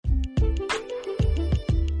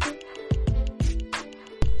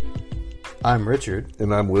I'm Richard.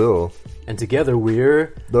 And I'm Will. And together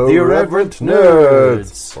we're The Irreverent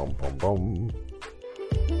Nerds. Bum, bum, bum.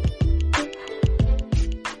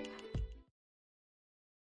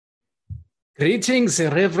 Greetings,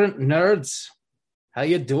 Irreverent Nerds. How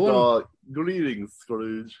you doing? Greetings,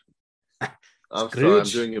 Scrooge. I'm Scrooge.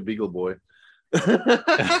 sorry, I'm doing a Beagle Boy.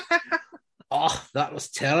 Oh, that was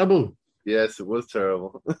terrible. Yes, it was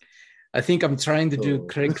terrible. I think I'm trying to do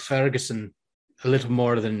Craig Ferguson a little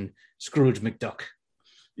more than Scrooge McDuck.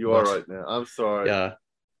 You are right now. I'm sorry. Yeah.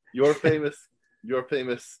 Your famous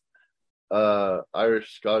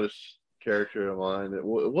Irish Scottish character of mine.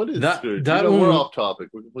 What is that? Scrooge? That we're off topic.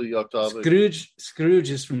 We're completely off topic. Scrooge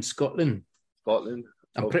is from Scotland. Scotland?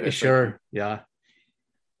 I'm pretty sure. Yeah.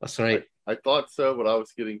 That's right. I thought so, but I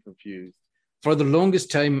was getting confused. For the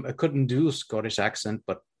longest time, I couldn't do a Scottish accent,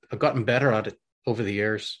 but I've gotten better at it over the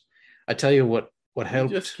years. I tell you what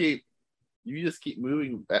helped. You just keep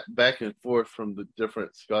moving back and forth from the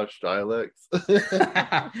different Scottish dialects.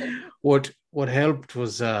 What helped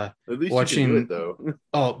was At least watching. you can do it,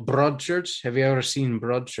 though. Broadchurch. Have you ever seen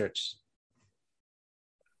Broadchurch?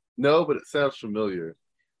 No, but it sounds familiar.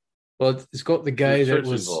 Well, it's got the guy that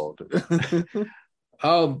was involved.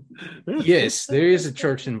 Yes, there is a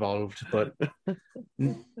church involved, but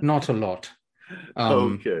not a lot.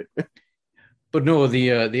 Okay. But no,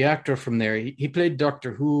 the actor from there, he played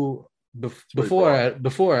Doctor Who before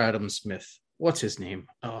Adam Smith. What's his name?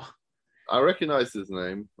 Oh, I recognize his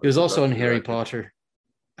name. he was also in Harry Potter.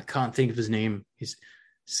 I can't think of his name. He's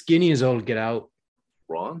skinny as all get out.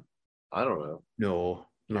 Ron? I don't know. No,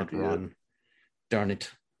 not Ron. Darn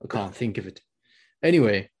it. I can't think of it.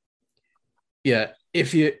 Anyway, yeah,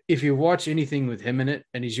 if you watch anything with him in it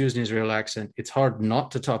and he's using his real accent, it's hard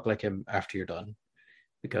not to talk like him after you're done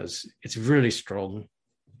because it's really strong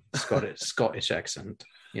Scottish accent,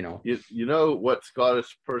 you know. You know what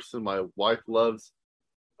Scottish person my wife loves?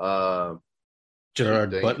 Gerard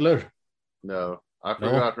Butler? No, I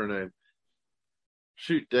forgot her name.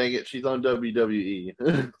 Shoot, dang it, she's on WWE.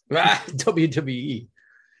 WWE.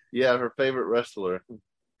 Yeah, her favorite wrestler.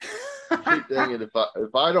 Shoot, dang it, if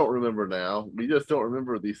I don't remember now, we just don't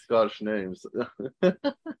remember these Scottish names.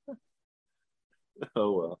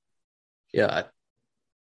 Oh well. Yeah,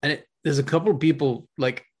 and there's a couple of people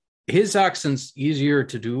like his accent's easier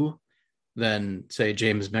to do than say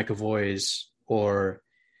James McAvoy's or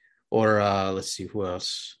let's see who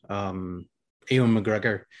else. Ewan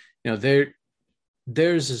McGregor. You know,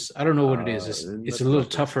 there's this, I don't know what it is. It's a little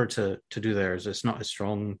tougher to do theirs. It's not as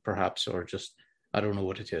strong, perhaps, or just I don't know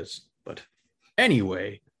what it is. But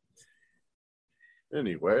anyway.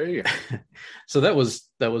 So that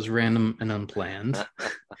was random and unplanned.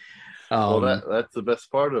 Well, that's the best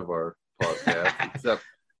part of our podcast, except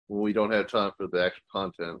when we don't have time for the actual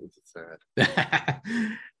content, which is sad.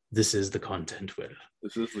 This is the content, Will.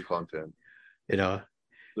 This is the content. You know.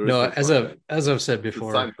 No, as I've said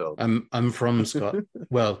before, I'm from Scotland.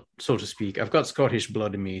 Well, so to speak. I've got Scottish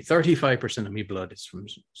blood in me. 35% of me blood is from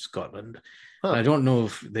Scotland. Huh. I don't know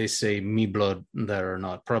if they say me blood there or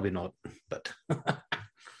not. Probably not, but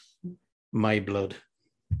my blood.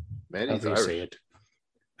 Man, how do you say it?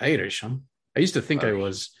 Irish, huh? I used to think Irish. I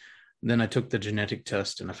was. Then I took the genetic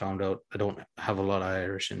test and I found out I don't have a lot of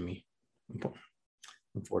Irish in me.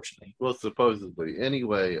 Unfortunately. Well, supposedly.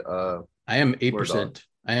 Anyway, I am 8%.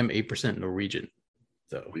 I am 8% Norwegian,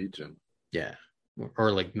 though. Norwegian. Yeah.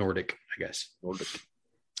 Or like Nordic, I guess. Nordic.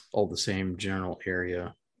 All the same general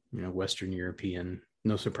area, you know, Western European.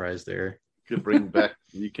 No surprise there. You can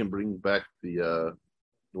bring back the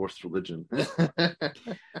Norse religion.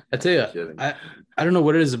 I tell you, I don't know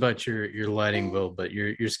what it is about your lighting, Will, but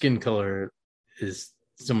your skin color is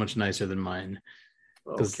so much nicer than mine.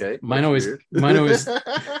 Okay. Mine always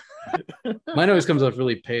comes off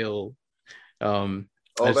really pale.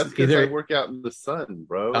 That's because I work out in the sun,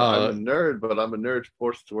 bro. I'm a nerd, but I'm a nerd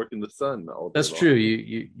forced to work in the sun all day. That's true.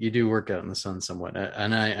 You do work out in the sun somewhat,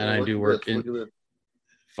 and I do work in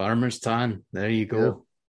farmer's tan. There you go.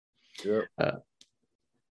 Yeah.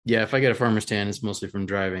 Yeah. If I get a farmer's tan, it's mostly from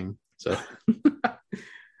driving. So.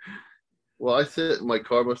 Well, I sit in my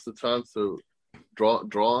car most of the time, so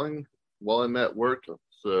drawing while I'm at work,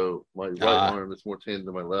 so my right arm is more tan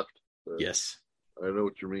than my left. So yes. I know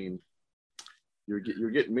what you mean. You're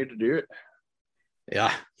getting me to do it.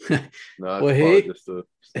 Yeah. No, well, hey,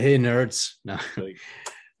 nerds. No.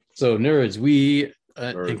 So nerds, we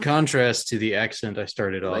in contrast to the accent I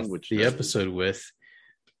started off the episode with,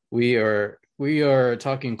 we are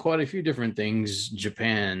talking quite a few different things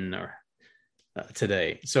Japan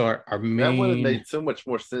today. So our main that would have made so much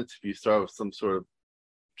more sense if you start with some sort of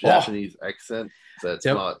Japanese accent that's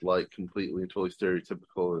Yep. not like completely and totally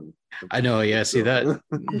stereotypical. And I know. Yeah. See that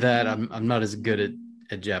I'm not as good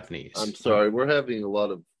at Japanese. I'm sorry. We're having a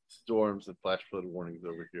lot of storms and flash flood warnings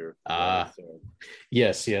over here.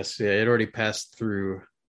 Yes. Yeah, it already passed through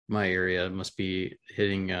my area. It must be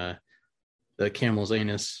hitting the camel's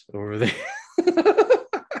anus over there.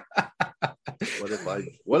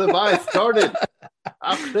 What have I started?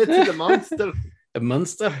 I'll create the monster. A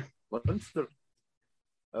monster? Monster.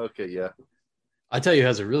 Okay, yeah. I tell you, it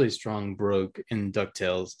has a really strong brogue in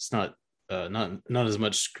DuckTales. It's not as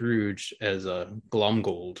much Scrooge as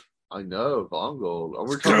Glomgold. I know, Glomgold.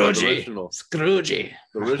 We're talking about the original. Scroogey.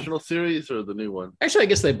 The original series or the new one? Actually, I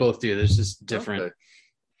guess they both do. There's just different.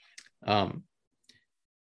 Okay.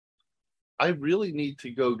 I really need to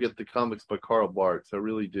go get the comics by Karl Barks. I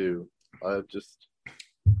really do. I just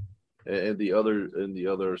and the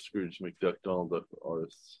other Scrooge McDuck Donald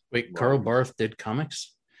artists. Wait, Karl Barth did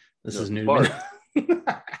comics? This is new Barth. to me.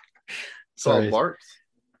 Karl Barks?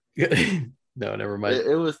 No, never mind.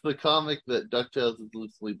 It was the comic that DuckTales is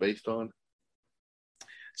loosely based on.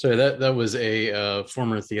 Sorry, that was a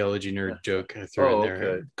former theology nerd joke I threw in there.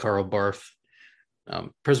 Okay. Karl Barth.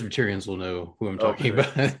 Presbyterians will know who I'm talking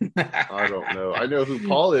about. I don't know. I know who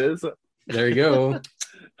Paul is. There you go.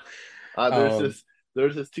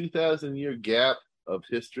 There's this 2,000-year gap of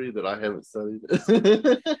history that I haven't studied.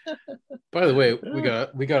 By the way, we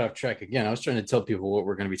got off track again. I was trying to tell people what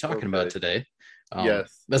we're going to be talking about today.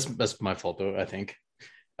 Yes, that's my fault though. I think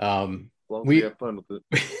we have fun with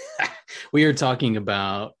it. We are talking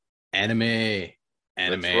about anime.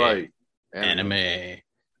 That's right, anime.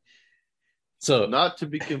 So not to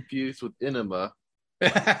be confused with enema,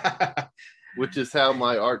 which is how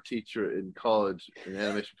my art teacher in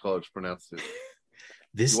animation college pronounced it.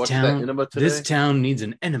 This town needs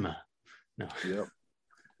an enema. No. Yep.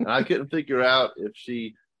 And I couldn't figure out if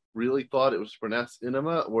she really thought it was pronounced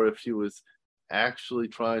enema or if she was actually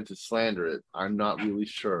trying to slander it. I'm not really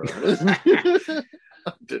sure.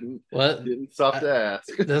 Didn't stop to ask.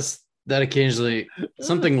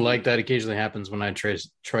 Something like that occasionally happens when I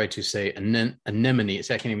try to say anemone.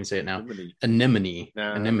 See, I can't even say it now. Anemone.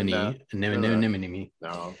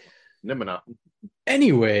 No.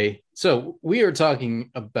 Anyway, so we are talking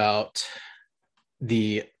about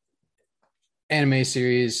the anime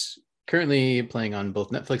series currently playing on both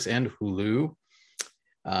Netflix and Hulu.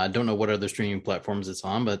 I don't know what other streaming platforms it's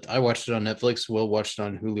on, but I watched it on Netflix. Will watched it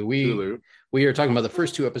on Hulu. We are talking about the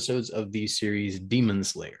first two episodes of the series Demon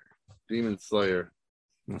Slayer.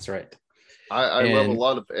 That's right. I love a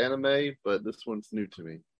lot of anime, but this one's new to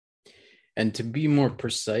me. And to be more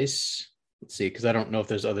precise, let's see, because I don't know if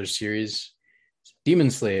there's other series.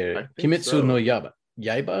 Demon Slayer, Kimetsu no Yaiba.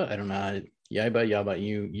 I don't know.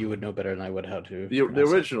 Yaiba. You would know better than I would how to. The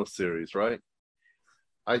original series, right?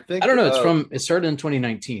 I don't know. It started in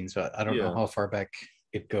 2019, so I don't know how far back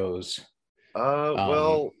it goes.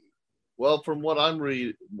 Well, from what I'm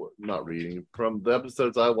not reading, from the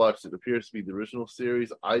episodes I watched, it appears to be the original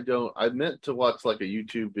series. I meant to watch like a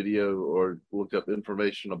YouTube video or look up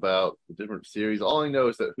information about the different series. All I know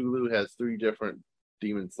is that Hulu has 3 different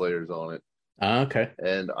Demon Slayers on it. Okay.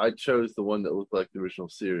 And I chose the one that looked like the original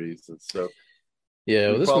series. And so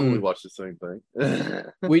we probably watched the same thing.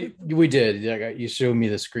 we did. Yeah, you showed me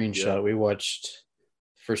the screenshot. Yeah. We watched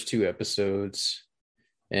the first 2 episodes.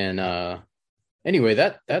 And anyway,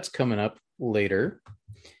 that's coming up later.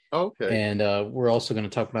 Okay. And we're also going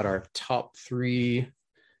to talk about our top 3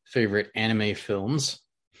 favorite anime films.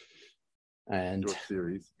 And your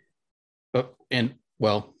series. I'm kidding.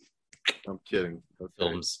 Okay.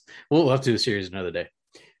 Films. We'll have to do a series another day.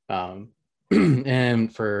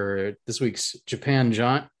 And for this week's Japan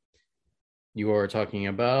Jaunt, you are talking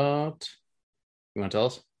about. You want to tell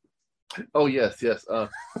us? Oh yes.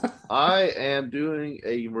 I am doing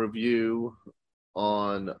a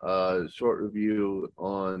short review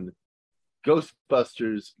on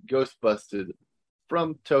Ghostbusters Ghostbusted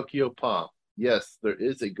from Tokyo Pop. Yes, there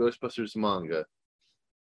is a Ghostbusters manga.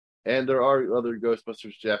 And there are other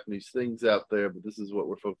Ghostbusters Japanese things out there, but this is what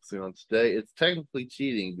we're focusing on today. It's technically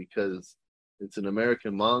cheating because it's an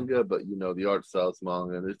American manga, but the art style is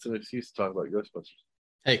manga, and it's an excuse to talk about Ghostbusters.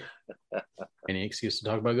 Hey, any excuse to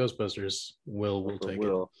talk about Ghostbusters, we'll take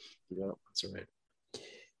it. Yeah, that's all right.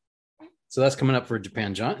 So that's coming up for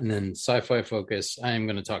Japan Jaunt, and then Sci-Fi Focus. I am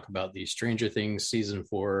going to talk about the Stranger Things season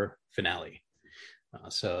 4 finale.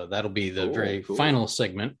 So that'll be the final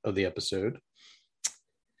segment of the episode.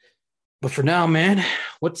 But for now, man,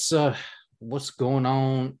 what's going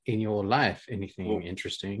on in your life? Anything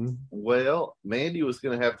interesting?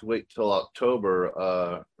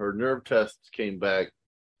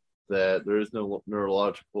 that there is no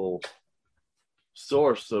neurological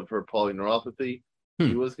source of her polyneuropathy.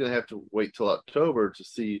 She was going to have to wait till October to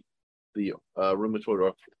see the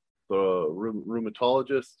rheumatoid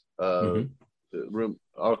rheumatologist. Rheumatoid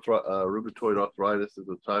arthritis is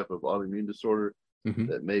a type of autoimmune disorder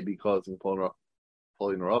that may be causing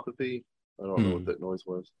polyneuropathy. I don't know what that noise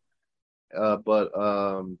was.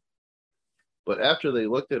 But after they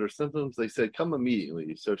looked at her symptoms, they said come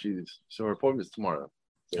immediately. So her appointment's tomorrow.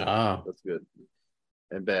 So that's good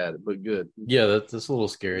and bad, but good. Yeah, that's a little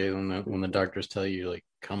scary when the doctors tell you like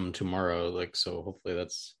come tomorrow. Like, so hopefully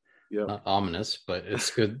that's not ominous, but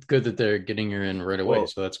it's good that they're getting her in right away.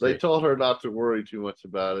 So that's great. They told her not to worry too much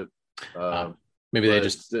about it. Maybe they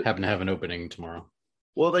just happen to have an opening tomorrow.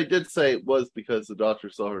 Well, they did say it was because the doctor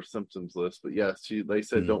saw her symptoms list, but yes, they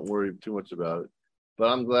said don't worry too much about it. But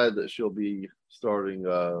I'm glad that she'll be starting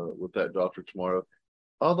with that doctor tomorrow.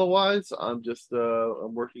 Otherwise, I'm just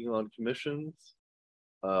I'm working on commissions,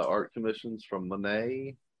 art commissions from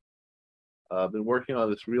Monet. I've been working on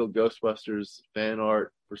this real Ghostbusters fan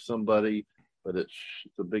art for somebody, but it's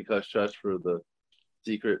a big hush hush for the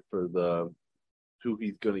secret for the who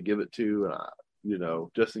he's going to give it to,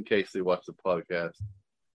 and just in case they watch the podcast.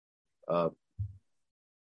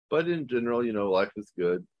 But in general, life is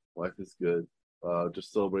good. Life is good.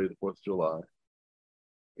 Just celebrated the 4th of July.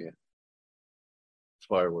 Yeah. It's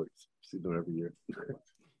fireworks. See them every year.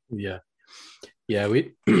 Yeah,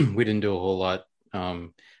 we we didn't do a whole lot. I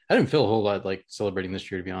didn't feel a whole lot like celebrating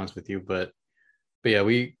this year, to be honest with you, but yeah,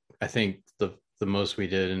 I think the most we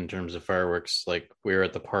did in terms of fireworks, like we were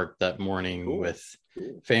at the park that morning with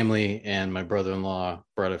family, and my brother-in-law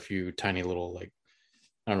brought a few tiny little, like,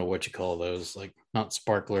 I don't know what you call those, like not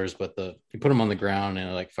sparklers, but you put them on the ground and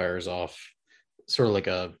it like fires off, sort of like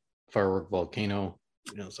a firework volcano.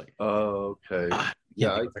 It's like, oh, okay. I can't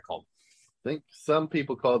think what they're called. I think some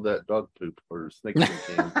people call that dog poop or snake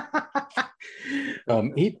skin.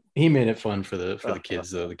 He made it fun for the kids,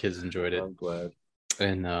 though. The kids enjoyed it. I'm glad.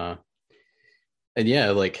 And yeah,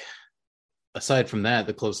 like aside from that,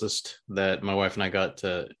 the closest that my wife and I got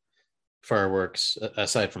to fireworks,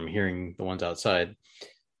 aside from hearing the ones outside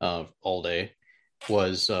all day,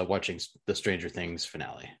 was watching the Stranger Things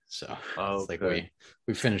finale. So it's like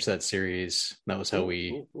we finished that series. That was how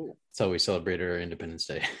that's how we celebrated our Independence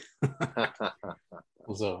Day.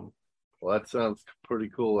 So, well, that sounds pretty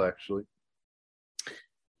cool, actually.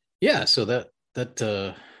 Yeah. So that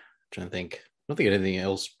I'm trying to think. I don't think anything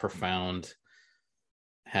else profound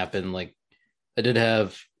happened. Like I did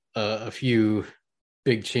have a few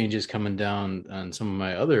big changes coming down on some of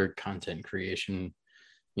my other content creation.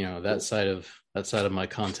 That side of my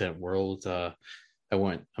content world.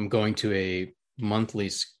 I'm going to a monthly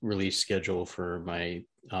release schedule for my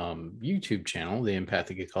YouTube channel, The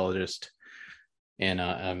Empathic Ecologist, and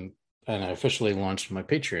I officially launched my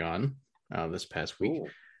Patreon this past week. Cool.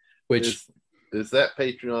 Which is that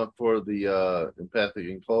Patreon for the Empathic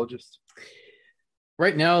Ecologist?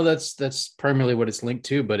 Right now, that's primarily what it's linked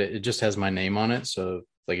to, but it just has my name on it. So,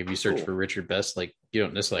 like, if you search for Richard Best, like, you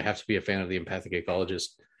don't necessarily have to be a fan of The Empathic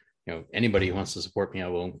Ecologist. Anybody who wants to support me, I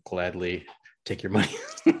will gladly take your money.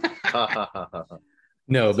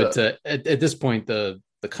 No, but at this point, the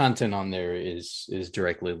content on there is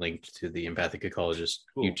directly linked to the Empathic Ecologist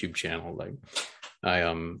YouTube channel. Like, I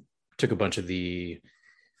took a bunch of the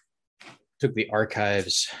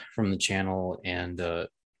archives from the channel and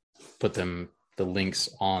put the links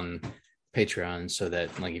on Patreon, so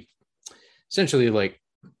that, like, essentially, like,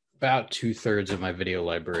 about 2/3 of my video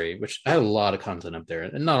library, which I had a lot of content up there,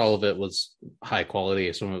 and not all of it was high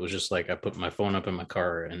quality. Some of it was just like I put my phone up in my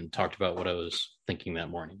car and talked about what I was thinking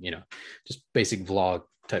that morning, just basic vlog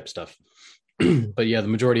type stuff. But yeah, the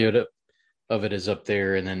majority of it is up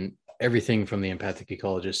there, and then everything from the Empathic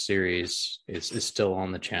Ecologist series is still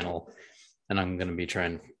on the channel, and I'm going to be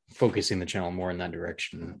focusing the channel more in that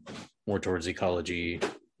direction, more towards ecology,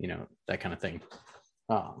 that kind of thing.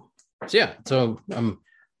 So I'm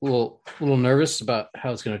a little nervous about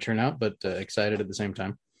how it's going to turn out, but excited at the same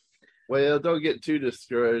time. Well, don't get too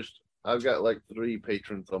discouraged. I've got like 3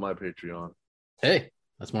 patrons on my Patreon. Hey,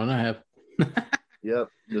 that's more than I have. Yep.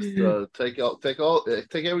 Just take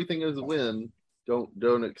everything as a win.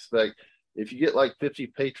 Don't expect, if you get like 50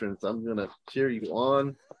 patrons, I'm gonna cheer you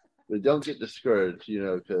on, but don't get discouraged,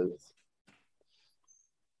 because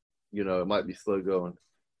it might be slow going.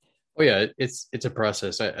 Oh yeah, it's a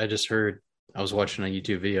process. I just heard, I was watching a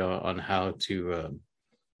YouTube video on how to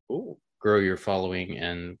grow your following,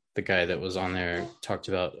 and the guy that was on there talked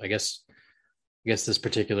about, I guess this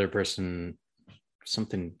particular person,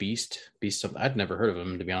 something Beast something. I'd never heard of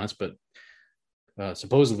him, to be honest, but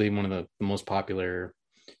supposedly one of the most popular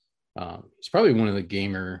He's probably one of the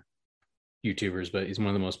gamer YouTubers, but he's one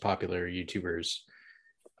of the most popular YouTubers.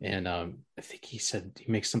 And I think he said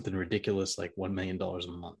he makes something ridiculous like $1 million a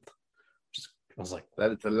month. I was like,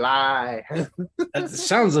 that is a lie. That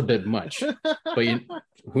sounds a bit much, but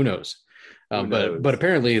who knows? But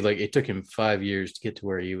apparently, like it took him 5 years to get to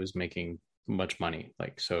where he was making much money.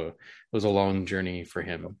 Like, so it was a long journey for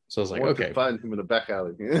him. So I was like, okay, to find him in a back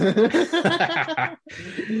alley.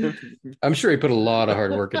 I'm sure he put a lot of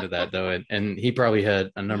hard work into that though, and he probably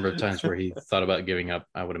had a number of times where he thought about giving up.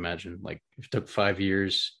 I would imagine, like, if it took 5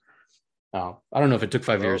 years. I don't know if it took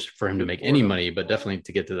 5 years for him to make any money, but definitely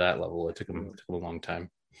to get to that level, it took him a long time.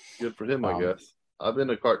 Good for him, I guess. I've been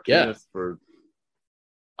a cartoonist for.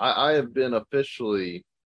 I have been officially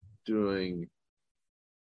doing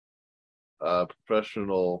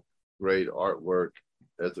professional grade artwork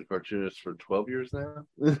as a cartoonist for 12 years now.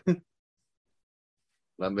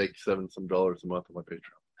 I make $7 some a month on my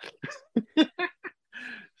Patreon.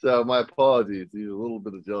 So my apologies. There's a little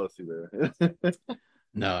bit of jealousy there.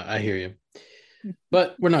 No, I hear you.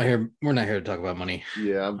 But we're not here to talk about money.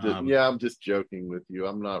 Yeah, I'm just joking with you.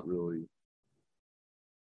 I'm not really.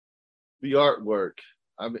 The artwork.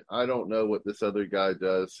 I mean, I don't know what this other guy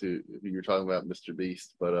does who you're talking about, Mr.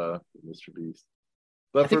 Beast, but Mr. Beast.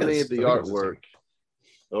 But for me, the artwork.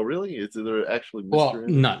 Oh, really? Is there actually Mr. Well,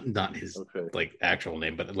 not his like actual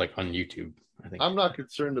name, but like on YouTube, I think. I'm not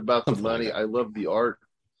concerned about the money. Like I love the art.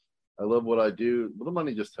 I love what I do. But the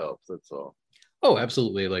money just helps. That's all. Oh,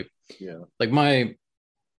 absolutely. Like, yeah. Like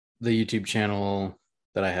the YouTube channel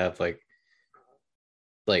that I have, like,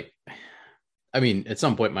 I mean, at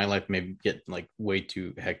some point my life may get like way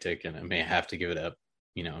too hectic and I may have to give it up,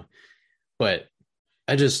 but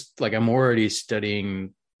I'm already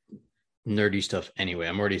studying nerdy stuff anyway.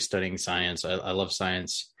 I'm already studying science. I love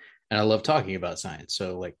science and I love talking about science.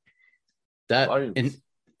 So like that, and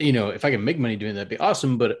if I can make money doing that, that'd be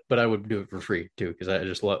awesome. But I would do it for free too, because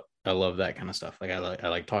I love that kind of stuff. Like I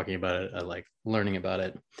like talking about it. I like learning about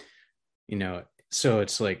it. So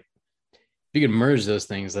it's like, if you can merge those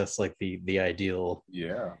things, that's like the ideal.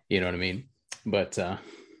 Yeah. You know what I mean? But I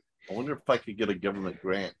wonder if I could get a government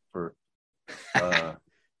grant for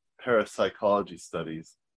parapsychology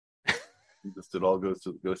studies. It all goes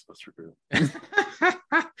to the Ghostbuster group.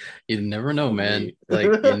 You never know, man. Like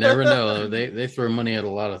you never know. They throw money at a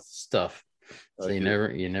lot of stuff. So you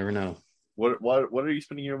never know. What are you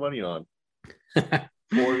spending your money on?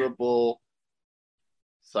 Portable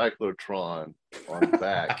cyclotron on the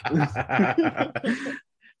back.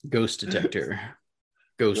 Ghost detector.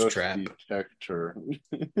 Ghost trap. Detector.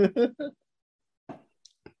 You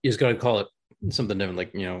just gotta call it something different,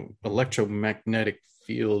 like electromagnetic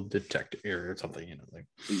field detector or something, like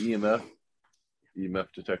the EMF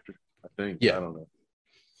detector, I think. Yeah. I don't know.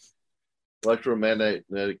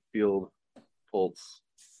 Electromagnetic field pulse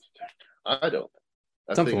detector. I don't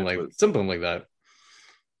know. Something like that.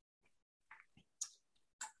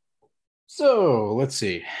 So let's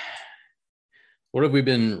see. What have we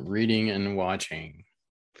been reading and watching?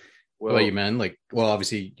 Well, what about you, man? Like, well,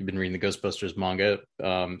 obviously you've been reading the Ghostbusters manga,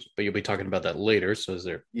 but you'll be talking about that later. So is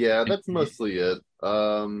there? Yeah, that's mostly it.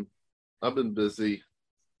 I've been busy.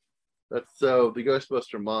 The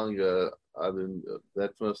Ghostbuster manga.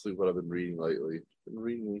 That's mostly what I've been reading lately. Been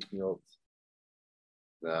reading anything else?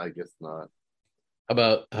 Nah, I guess not.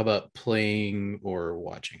 How about playing or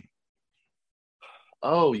watching?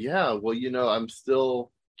 Oh yeah, well I'm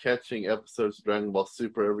still catching episodes of Dragon Ball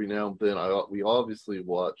Super every now and then. I obviously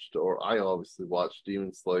watched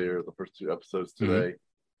Demon Slayer, the first 2 episodes today.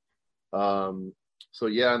 Mm-hmm. So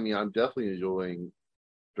yeah, I mean, I'm definitely enjoying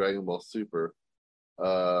Dragon Ball Super.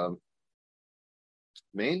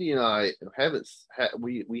 Mandy and I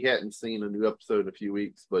we hadn't seen a new episode in a few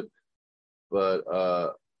weeks, but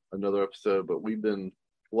another episode. But we've been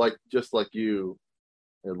just like you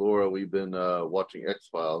and Laura, we've been watching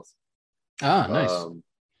X-Files. Ah, nice.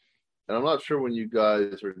 And I'm not sure when you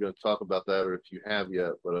guys are going to talk about that or if you have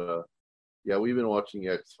yet, but yeah, we've been watching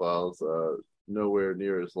X-Files. Nowhere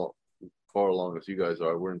near as far along as you guys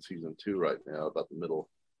are. We're in season 2 right now, about the middle.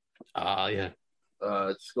 Yeah.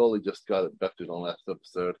 Scully just got abducted on last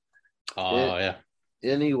episode. Yeah.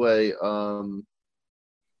 Anyway,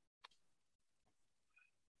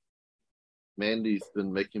 Mandy's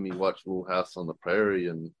been making me watch Little House on the Prairie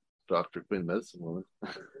and Dr. Quinn Medicine Woman.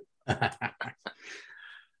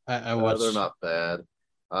 I watched. They're not bad.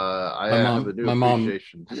 I have a new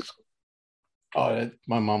appreciation.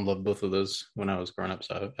 My mom loved both of those when I was growing up,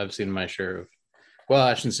 so I've seen my share of. Well,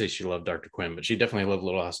 I shouldn't say she loved Dr. Quinn, but she definitely loved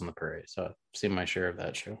Little House on the Prairie, so I've seen my share of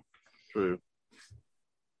that show. True.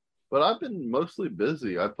 But I've been mostly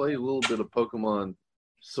busy. I played a little bit of Pokemon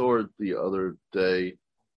Sword the other day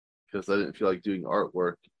because I didn't feel like doing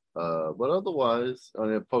artwork. But otherwise, I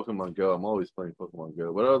mean, Pokemon Go. I'm always playing Pokemon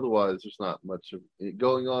Go. But otherwise, there's not much of it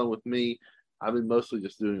going on with me. I've been mostly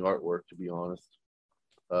just doing artwork, to be honest.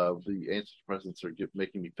 The answer presents are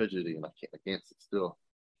making me fidgety, and I can't sit still.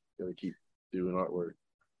 Gotta keep doing artwork.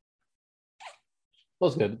 Well,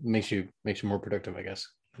 it's good. It makes you more productive, I guess.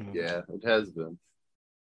 Yeah, it has been.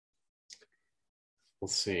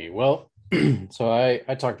 Let's see. Well, so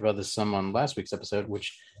I talked about this some on last week's episode,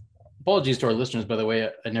 which apologies to our listeners, by the way.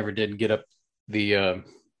 I never did get up the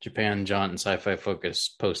Japan Jaunt and Sci-Fi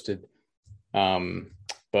Focus posted.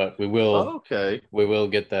 But we will. Oh, okay. We will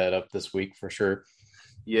get that up this week for sure.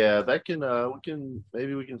 Yeah, that can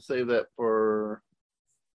we can save that for.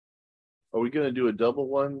 Are we going to do a double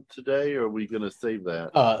one today, or are we going to save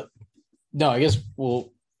that? No, I guess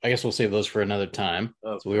we'll save those for another time.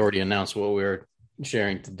 Okay. So we already announced what we were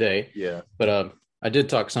sharing today. Yeah. But I did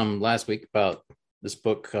talk some last week about this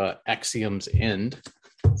book, Axiom's End.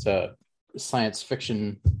 It's a science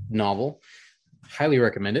fiction novel. Highly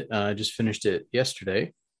recommend it. I just finished it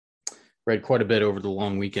yesterday. Read quite a bit over the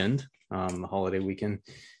long weekend, the holiday weekend.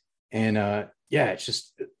 And it's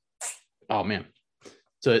just, oh man.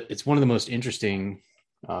 So it's one of the most interesting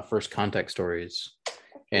first contact stories.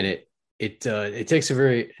 And it takes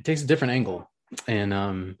a different angle.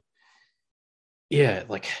 And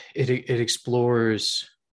it explores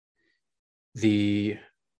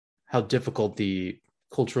how difficult the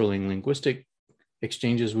cultural and linguistic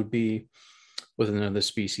exchanges would be with another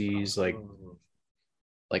species, like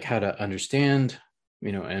how to understand,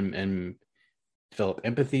 and develop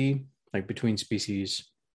empathy, like between species.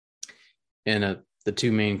 And the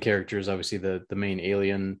two main characters, obviously the main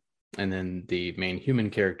alien and then the main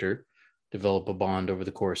human character, develop a bond over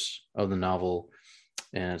the course of the novel.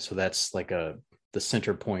 And so that's like the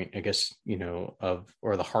center point, I guess,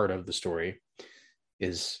 or the heart of the story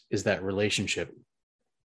is that relationship.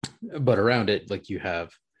 But around it, like you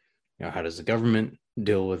have, how does the government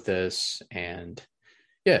deal with this? And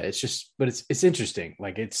yeah, it's interesting.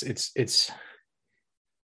 Like it's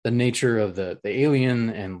the nature of the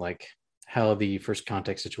alien and like how the first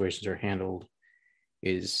contact situations are handled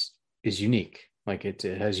is unique. Like it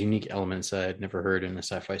has unique elements that I'd never heard in a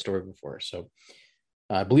sci-fi story before. So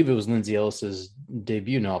I believe it was Lindsay Ellis's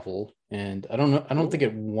debut novel, and I don't know. I don't think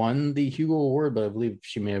it won the Hugo Award, but I believe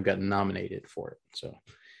she may have gotten nominated for it. So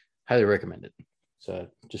highly recommend it. So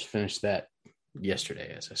I just finished that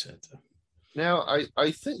yesterday, as I said. So. Now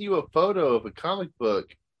I sent you a photo of a comic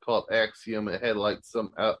book called Axiom. It had like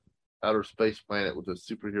some outer space planet with a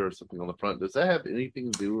superhero or something on the front. Does that have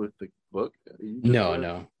anything to do with the book?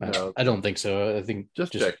 No. I don't think so. I think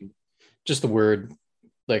just checking. Just the word,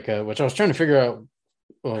 like which I was trying to figure out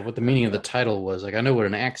what the meaning of the title was. Like I know what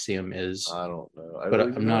an axiom is. I don't know. But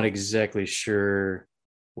I'm not exactly sure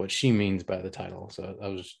what she means by the title. So I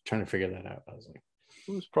was trying to figure that out. I was like,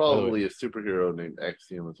 it was probably a superhero named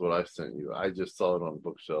Axiom is what I sent you. I just saw it on a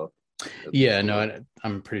bookshelf. Yeah, no,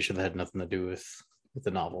 I'm pretty sure that had nothing to do with the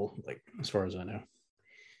novel, like as far as I know.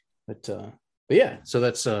 But yeah, so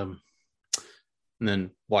that's and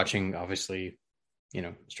then watching obviously,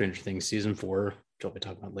 Stranger Things season 4, which I'll be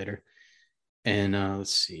talking about later. And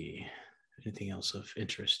let's see, anything else of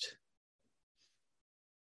interest?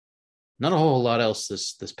 Not a whole lot else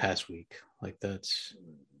this past week. Like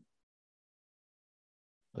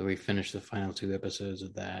we finished the final 2 episodes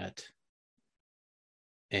of that.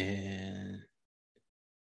 And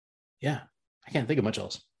yeah, I can't think of much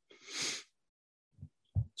else.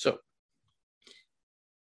 So,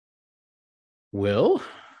 well,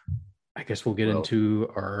 I guess we'll get into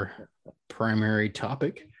our primary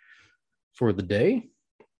topic for the day.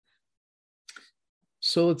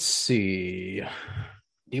 So let's see.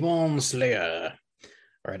 Demon Slayer.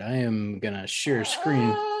 All right, I am going to share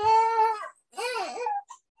screen.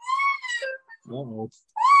 Uh-oh.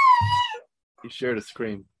 He shared a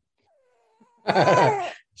screen.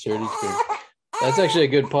 Shared a screen. That's actually a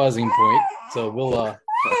good pausing point. So we'll,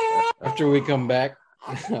 after we come back,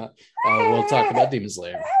 we'll talk about Demon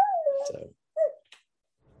Slayer. So.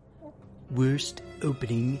 Worst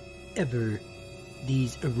opening ever.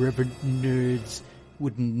 These irreverent nerds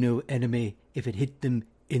wouldn't know anime if it hit them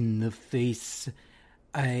in the face.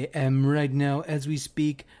 I am right now, as we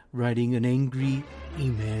speak, writing an angry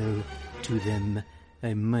email to them.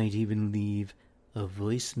 I might even leave a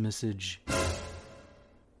voice message.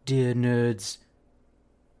 Dear nerds,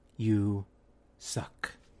 you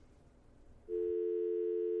suck.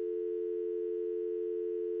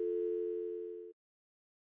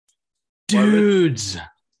 Dudes,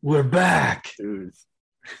 we're back. Dudes.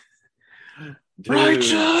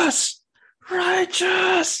 Righteous.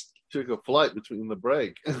 Righteous. Took a flight between the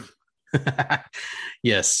break.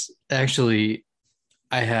 Yes, actually,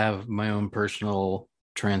 I have my own personal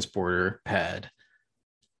transporter pad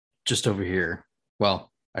just over here.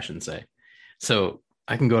 Well, I shouldn't say. So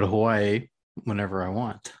I can go to Hawaii whenever I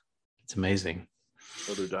want. It's amazing.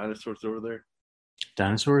 Are there dinosaurs over there?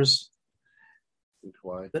 Dinosaurs?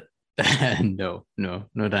 Why? No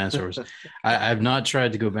dinosaurs. I've not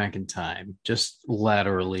tried to go back in time, just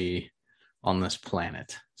laterally on this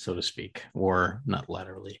planet, so to speak, or not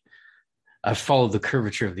laterally. I've followed the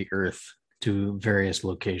curvature of the Earth to various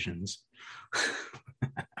locations.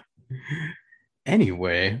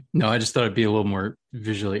 Anyway, no, I just thought it'd be a little more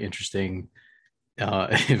visually interesting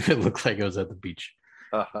if it looked like I was at the beach.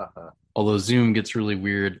 Although Zoom gets really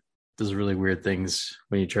weird, does really weird things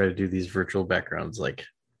when you try to do these virtual backgrounds. Like,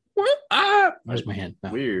 what? Ah, where's my hand?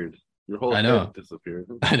 No. Weird. Your whole I know. head disappeared.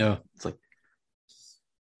 I know. It's like,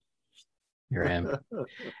 here I am.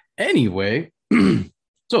 Anyway,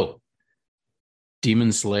 so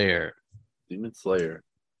Demon Slayer. Demon Slayer.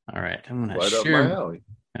 All right, I'm gonna Right up my alley.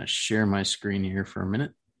 share my screen here for a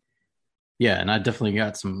minute. Yeah, and I definitely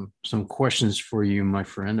got some questions for you, my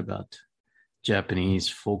friend, about Japanese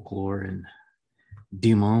folklore and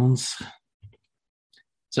demons.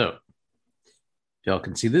 So, if y'all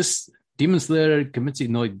can see this, Demon Slayer Kimetsu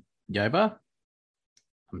no Yaiba.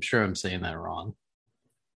 I'm sure I'm saying that wrong.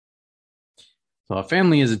 So, a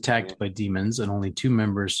family is attacked by demons, and only 2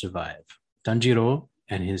 members survive: Tanjiro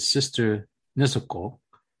and his sister Nitsuko,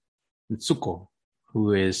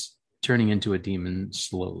 who is turning into a demon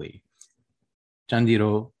slowly.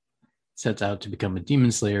 Tanjiro sets out to become a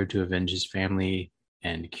demon slayer to avenge his family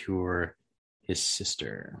and cure his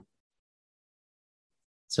sister.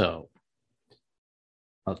 So,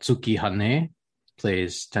 Tsuki Hane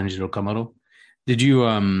plays Tanjiro Kamado. Did you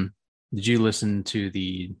listen to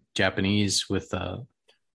the Japanese with the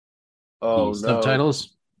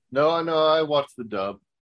subtitles? No, I watched the dub.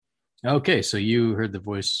 Okay, so you heard the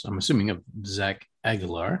voice, I'm assuming, of Zach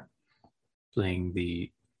Aguilar playing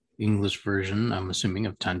the English version, I'm assuming,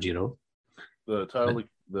 of Tanjiro. The title,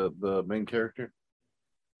 the main character?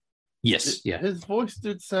 Yes, yeah. His voice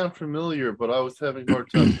did sound familiar, but I was having a hard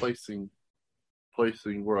time placing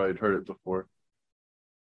where I'd heard it before.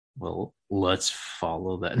 Well, let's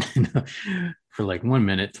follow that. For like 1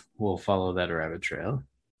 minute, we'll follow that rabbit trail.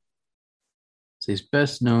 So he's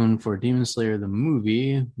best known for Demon Slayer the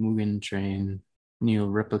movie, Mugen Train, Neo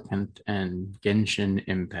Replicant, and Genshin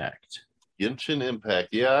Impact. Genshin Impact.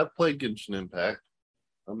 Yeah, I've played Genshin Impact.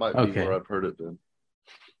 That might be where I've heard it then.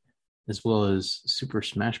 As well as Super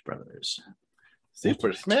Smash Brothers.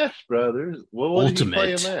 Super Smash Brothers? What did you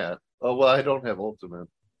play in that? Oh, well, I don't have Ultimate.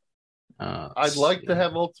 I'd like to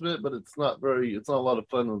have Ultimate, but it's not a lot of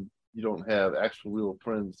fun when you don't have actual real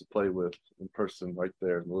friends to play with in person right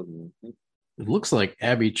there in the living room. It looks like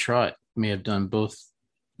Abby Trott may have done both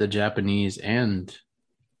the Japanese and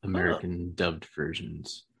American dubbed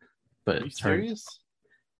versions. But Are you serious?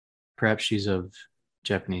 Perhaps she's of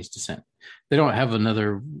Japanese descent. They don't have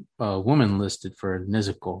another woman listed for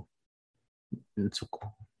Nezuko.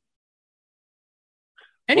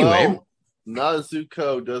 Anyway. Well,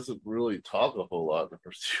 Nezuko doesn't really talk a whole lot in the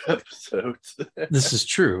first 2 episodes. This is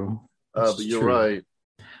true. But you're right.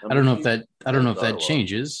 I don't know if that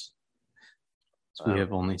changes. So we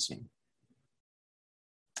have only seen.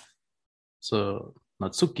 So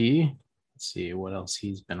Natsuki, let's see what else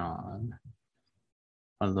he's been on.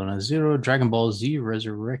 Aldona Zero, Dragon Ball Z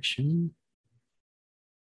Resurrection,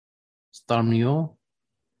 Starmio.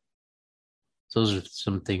 Those are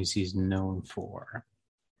some things he's known for.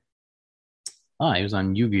 He was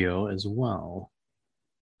on Yu-Gi-Oh! As well.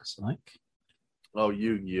 Looks like. Oh,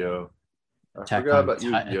 Yu-Gi-Oh! I forgot about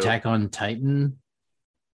Yu-Gi-Oh! Attack on Titan.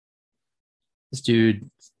 This dude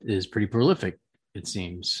is pretty prolific, it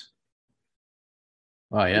seems.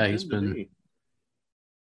 Oh yeah, he's been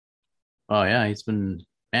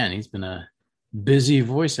a busy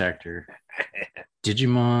voice actor.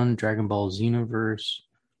 Digimon, Dragon Ball Xenoverse.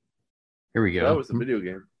 Here we go. That was a video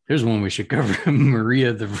game. Here's one we should cover.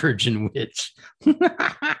 Maria the Virgin Witch.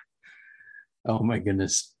 Oh my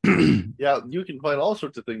goodness. Yeah, you can find all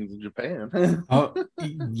sorts of things in Japan. Oh,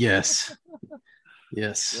 yes.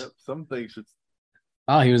 Yes. Yep, some things it's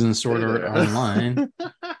he was in Sword Art Online.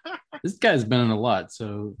 This guy's been in a lot,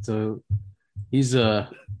 so he's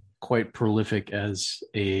quite prolific as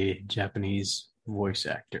a Japanese voice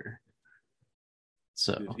actor.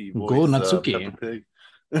 So go Natsuki.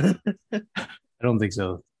 I don't think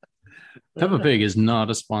so. Peppa Pig is not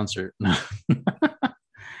a sponsor.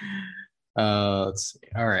 Let's see.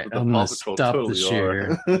 All right, I'm gonna stop the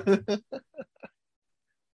share.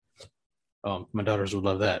 My daughters would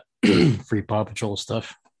love that. Free Paw Patrol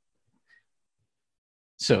stuff.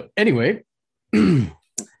 So anyway,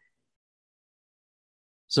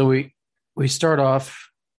 so we start off,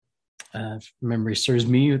 if memory serves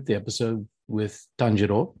me, with the episode with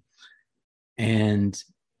Tanjiro, and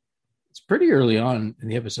it's pretty early on in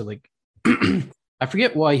the episode. Like, I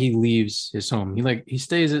forget why he leaves his home. He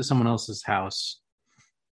stays at someone else's house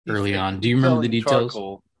early on. Do you remember the details?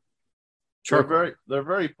 Charcoal. Charcoal. They're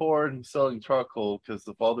very poor and selling charcoal because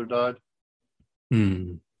the father died.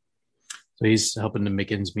 So he's helping to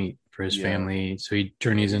make ends meet for his family. So he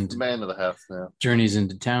journeys into the man of the house now. Journeys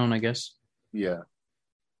into town, I guess. Yeah,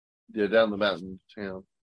 down the mountain town.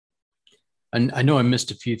 And I know I missed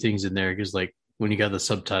a few things in there because, like, when you got the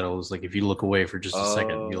subtitles, like if you look away for just a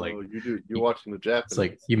second, you're watching the Japanese. It's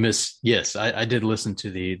like you miss. Yes, I did listen to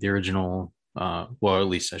the original. Well, at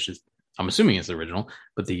least I'm assuming it's the original,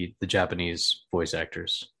 but the Japanese voice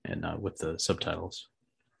actors and with the subtitles.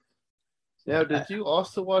 Now, did you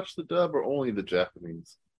also watch the dub or only the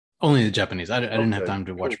Japanese? Only the Japanese. I didn't have time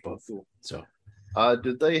to watch both. Cool. So,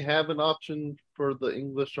 did they have an option for the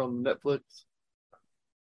English on Netflix?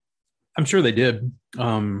 I'm sure they did.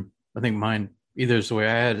 I think mine either is the way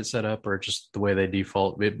I had it set up or just the way they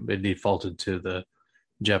it defaulted to the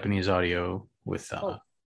Japanese audio with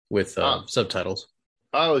subtitles.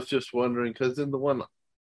 I was just wondering because in the one,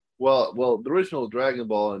 the original Dragon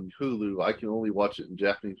Ball on Hulu, I can only watch it in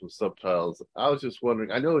Japanese with subtitles. I was just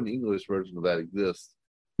wondering. I know an English version of that exists.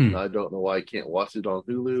 And I don't know why I can't watch it on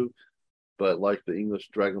Hulu, but like the English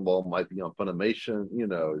Dragon Ball might be on Funimation.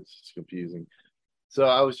 It's just confusing. So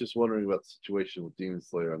I was just wondering about the situation with Demon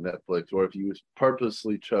Slayer on Netflix, or if you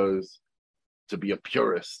purposely chose to be a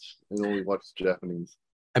purist and only watch Japanese.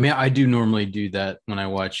 I mean, I do normally do that when I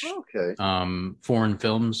watch foreign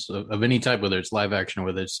films of any type, whether it's live action or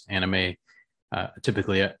whether it's anime.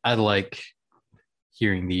 Typically, I like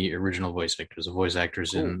hearing the original voice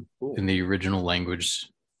actors, in the original language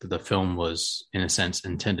that the film was, in a sense,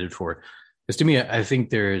 intended for. Because to me, I think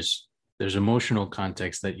there's emotional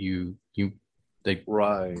context that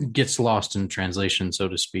gets lost in translation, so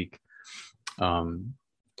to speak.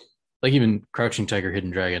 Like even Crouching Tiger,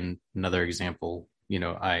 Hidden Dragon, another example.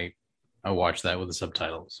 I watched that with the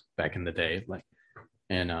subtitles back in the day.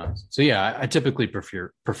 I typically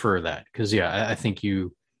prefer that because I think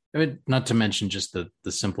not to mention just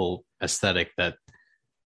the simple aesthetic that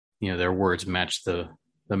their words match the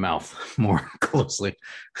mouth more closely.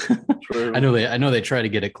 True. I know they try to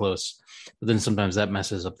get it close, but then sometimes that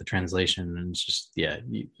messes up the translation, and it's just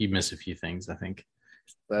you miss a few things. I think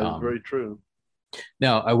that is very true.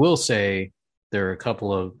 Now, I will say there are a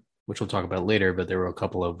couple of, which we'll talk about later, but there were a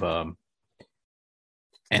couple of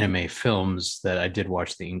anime films that I did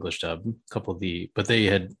watch the English dub. But they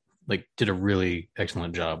had did a really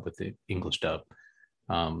excellent job with the English dub.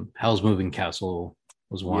 Howl's Moving Castle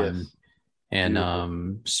was one. Yes.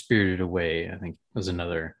 And Spirited Away, I think, was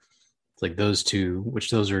another. It's like those two,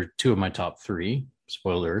 those are two of my top three.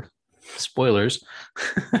 Spoilers.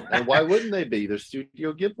 And why wouldn't they be? They're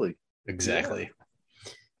Studio Ghibli. Exactly.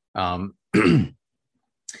 Yeah.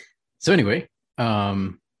 So anyway,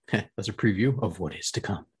 that's a preview of what is to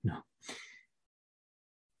come. No.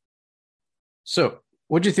 So,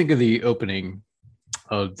 what do you think of the opening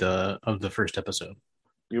of the first episode?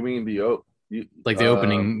 You mean the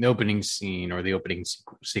opening scene or the opening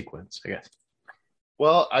sequence, I guess.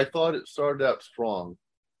 Well, I thought it started out strong.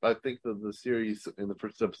 I think that the series in the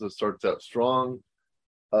first episode starts out strong.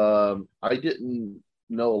 I didn't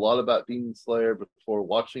know a lot about Demon Slayer before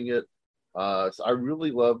watching it. So I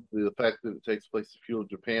really love the fact that it takes place in feudal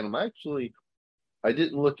Japan. I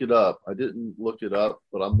didn't look it up,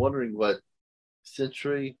 but I'm wondering what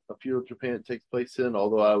century of feudal Japan takes place in,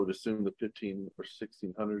 although I would assume the 15 or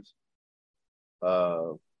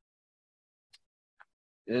 1600s.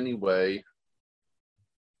 Anyway,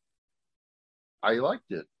 I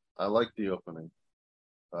liked it. I liked the opening.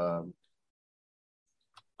 I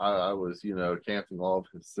was, counting all of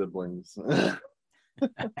his siblings.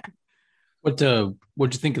 What'd you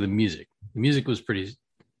think of the music? The music was pretty.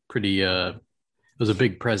 It was a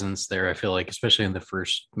big presence there. I feel like, especially in the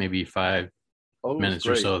first maybe 5 minutes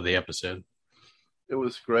or so of the episode. It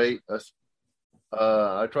was great.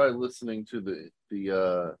 I tried listening to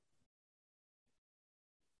the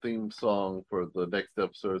theme song for the next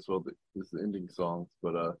episode as well as the ending songs,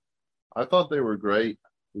 but I thought they were great.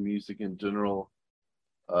 The music in general.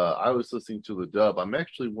 I was listening to the dub. I'm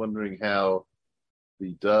actually wondering how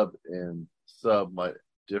the dub and sub might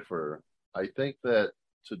differ. I think that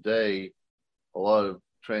today a lot of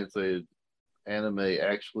translated anime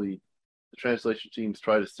the translation teams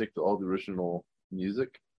try to stick to all the original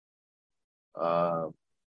music. uh,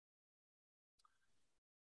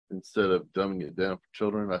 instead of dumbing it down for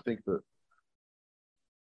children. I think that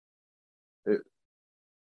it,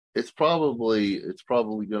 it's probably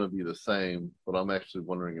going to be the same, but I'm actually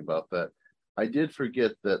wondering about that. I did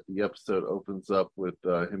forget that the episode opens up with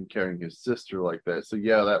him carrying his sister like that. So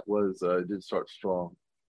yeah, that was it did start strong.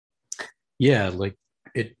 Yeah, like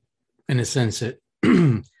it, in a sense, it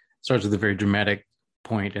starts with a very dramatic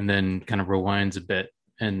point and then kind of rewinds a bit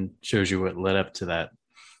and shows you what led up to that.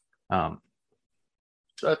 Um,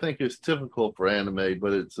 I think it's typical for anime,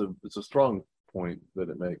 but it's a strong point that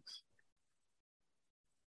it makes.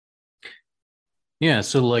 yeah,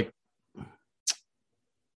 so like,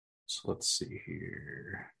 so let's see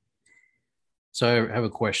here. So I have a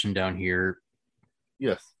question down here.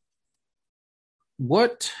 Yes.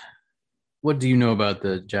 What what do you know about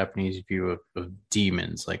the Japanese view of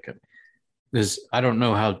demons? Like, because I don't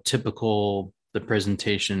know how typical the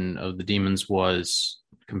presentation of the demons was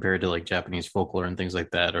compared to like Japanese folklore and things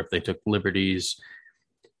like that, or if they took liberties.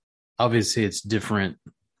 Obviously, it's different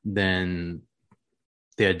than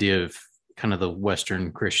the idea of kind of the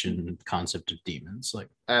Western Christian concept of demons. Like,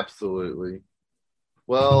 Absolutely.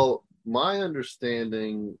 Well, my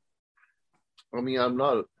understanding, I mean, I'm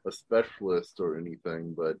not a specialist or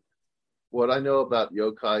anything, but what I know about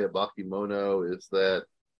yokai abakemono is that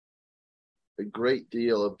a great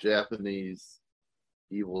deal of Japanese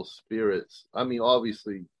evil spirits, I mean,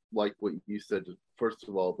 obviously, like what you said, first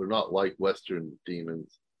of all, they're not like Western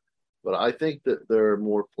demons, but I think that they're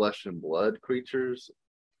more flesh and blood creatures.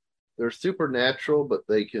 They're supernatural, but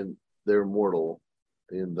they're mortal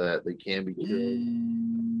in that they can be killed.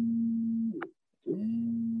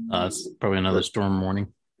 it's probably another storm warning.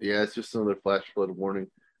 Yeah, it's just another flash flood warning.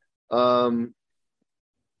 Um,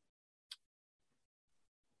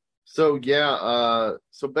 so yeah,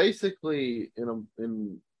 so basically in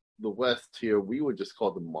the West here, we would just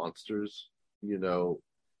call them monsters, you know.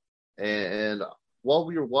 And while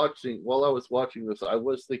I was watching this, I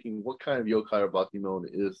was thinking, what kind of yokai or bakemono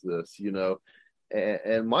is this, you know?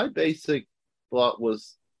 And my basic thought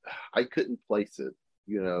was, I couldn't place it.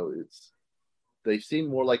 You know, they seem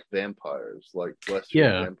more like vampires, like Western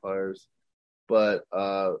Yeah, vampires. But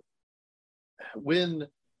when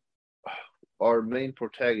our main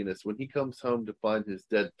protagonist, when he comes home to find his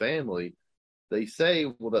dead family, they say,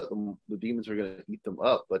 well, that the demons are going to eat them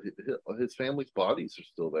up, but his family's bodies are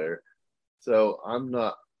still there. So I'm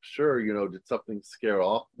not sure, you know, did something scare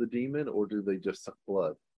off the demon or do they just suck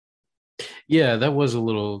blood? yeah, that was a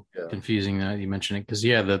little Yeah. confusing that you mentioned it because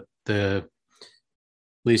yeah, the at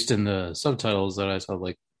least in the subtitles that I saw,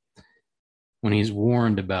 like when he's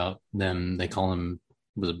warned about them, they call him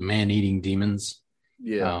was it man-eating demons.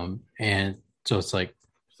 Yeah. And so it's like,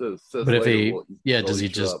 So it says but if later, he, well, yeah, they'll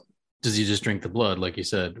eat you up. does he just drink the blood, like you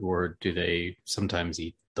said, or do they sometimes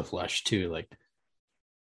eat the flesh too? Like,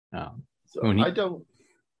 um, So when he,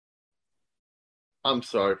 I'm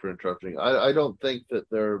sorry for interrupting. I don't think that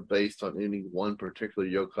they're based on any one particular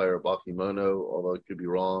yokai or bakemono, although it could be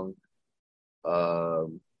wrong.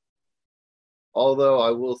 Um, although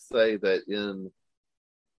I will say that in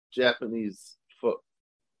Japanese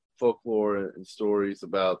folklore and stories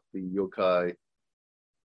about the yokai,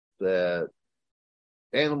 that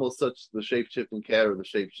animals such as the shape-shifting cat or the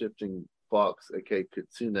shape-shifting fox, aka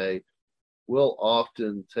kitsune, will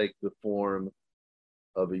often take the form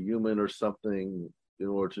of a human or something in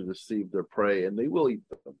order to deceive their prey, and they will eat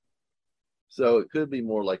them. So it could be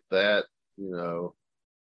more like that, you know.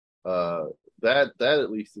 Uh, that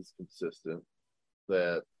at least is consistent.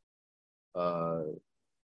 That uh,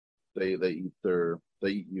 they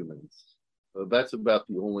eat humans. That's about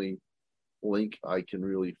the only link I can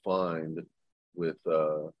really find with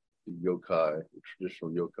the yokai, the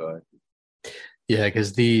traditional yokai. yeah,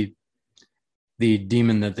 because the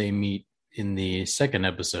demon that they meet in the second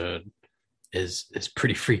episode is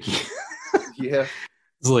pretty freaky. Yeah,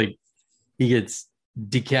 It's like he gets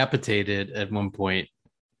decapitated at one point,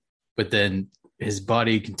 but then his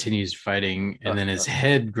body continues fighting, and then his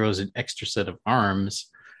head grows an extra set of arms,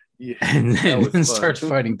 yeah, and then fun. starts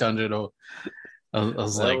fighting Tanjiro. I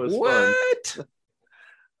was That like, was fun. what?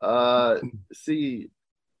 Uh, see,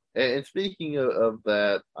 and speaking of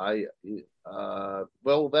that,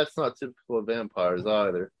 well, that's not typical of vampires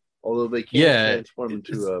either. Although they can Yeah, transform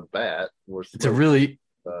into a bat or it's a smoke really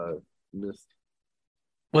mist.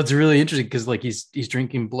 what's really interesting because like he's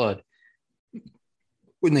drinking blood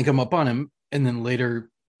when they come up on him, and then later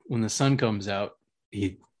when the sun comes out,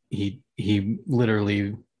 he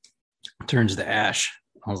literally turns to ash.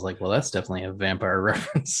 I was like, well, that's definitely a vampire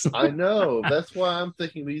reference. I know. That's why I'm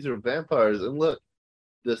thinking these are vampires. And look,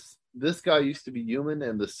 this guy used to be human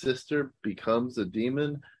and the sister becomes a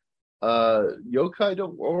demon. Yokai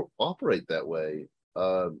don't operate that way.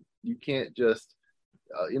 You can't just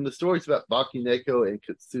in the stories about Bakineko and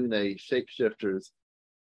Kitsune shapeshifters,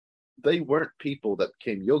 they weren't people that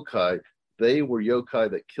became yokai. They were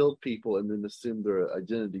yokai that killed people and then assumed their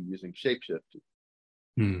identity using shapeshifting.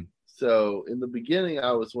 Hmm. So in the beginning,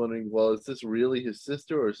 I was wondering, well, is this really his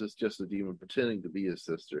sister, or is this just a demon pretending to be his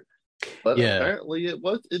sister? But apparently, it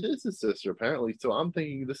is his sister. Apparently, so I'm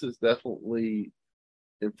thinking this is definitely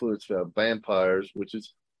influenced by vampires, which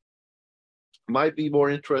is might be more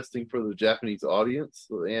interesting for the Japanese audience.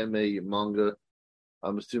 The anime manga,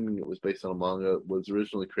 I'm assuming it was based on a manga, was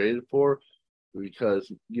originally created for,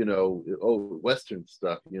 because Western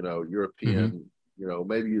stuff, European,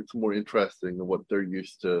 maybe it's more interesting than what they're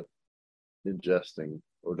used to ingesting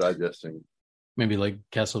or digesting. Maybe like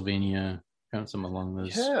Castlevania, kind of some along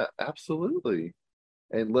those. Yeah, absolutely.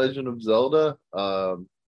 And Legend of Zelda,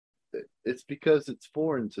 it's because it's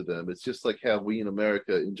foreign to them. It's just like how we in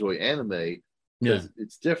America enjoy anime because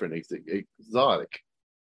it's different, it's exotic.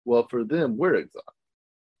 Well, for them, we're exotic.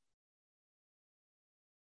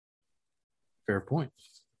 Fair point.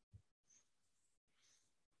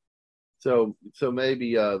 So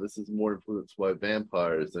maybe this is more influenced by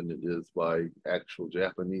vampires than it is by actual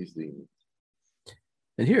Japanese demons.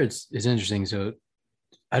 And here it's interesting. So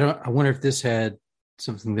I wonder if this had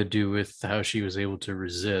something to do with how she was able to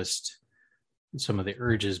resist some of the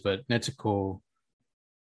urges, but Netsuko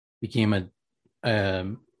became a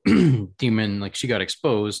demon, like she got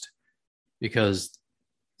exposed because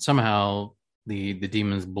somehow the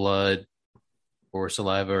demon's blood or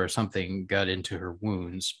saliva or something got into her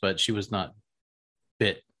wounds, but she was not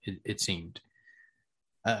bit, it seemed.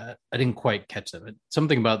 I didn't quite catch that.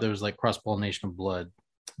 Something about there was like cross-pollination of blood,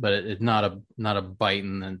 but it's not a bite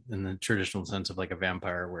in the traditional sense of like a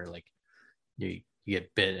vampire where like you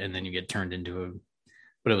get bit and then you get turned into a,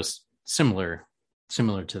 but it was similar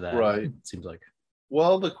to that. Right. It seems like.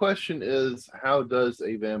 Well, the question is, how does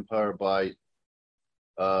a vampire bite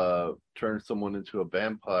turn someone into a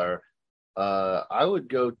vampire? I would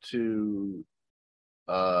go to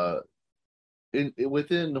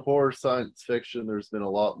within horror science fiction. There's been a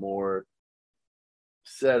lot more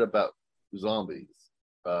said about zombies.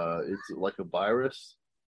 It's like a virus,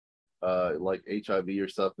 like HIV or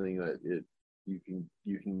something that you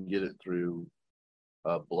can get it through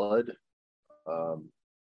blood.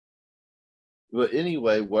 But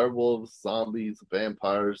anyway, werewolves, zombies,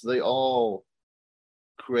 vampires, they all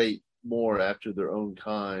create more after their own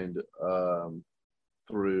kind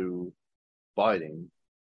through biting.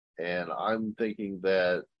 And I'm thinking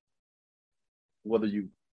that whether you,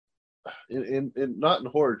 in not in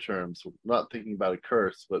horror terms, not thinking about a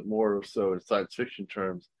curse, but more so in science fiction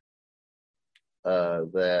terms,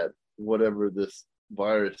 that whatever this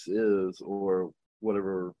virus is, or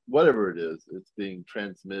whatever it is, it's being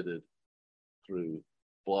transmitted through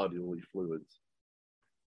bodily fluids.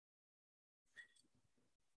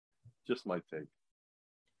 Just my take.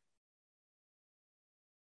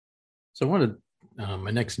 So one of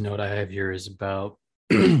my next note I have here is about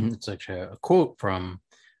it's actually a quote from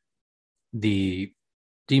the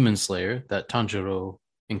demon slayer that Tanjiro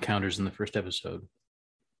encounters in the first episode.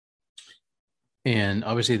 And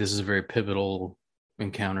obviously this is a very pivotal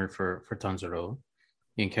encounter for Tanjiro.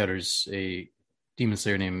 He encounters a demon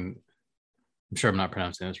slayer named, I'm sure I'm not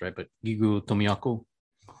pronouncing this right, but Gigu Tomiyako.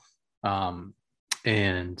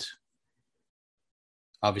 And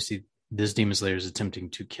obviously this demon slayer is attempting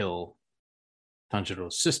to kill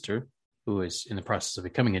Tanjiro's sister, who is in the process of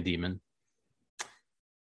becoming a demon.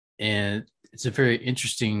 And it's a very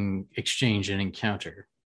interesting exchange and encounter.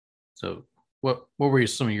 So what were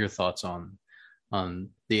some of your thoughts on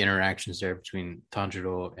the interactions there between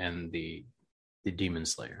Tanjiro and the demon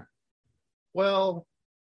slayer? Well,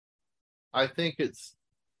 I think it's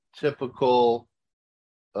typical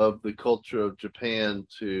of the culture of Japan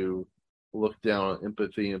to look down on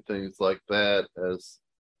empathy and things like that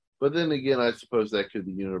but then again, I suppose that could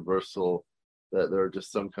be universal, that there are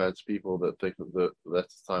just some kinds of people that think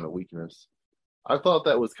that's a sign of weakness. I thought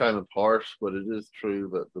that was kind of harsh, but it is true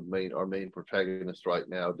that our main protagonist right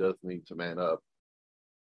now does need to man up.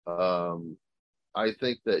 I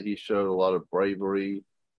think that he showed a lot of bravery.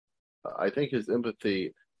 I think his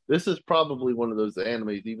empathy. This is probably one of those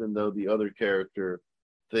animes, even though the other character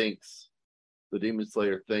thinks, the Demon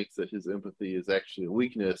Slayer thinks that his empathy is actually a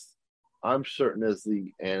weakness. I'm certain as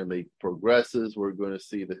the anime progresses, we're going to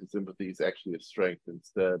see that his empathy is actually a strength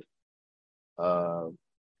instead. But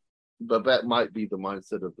that might be the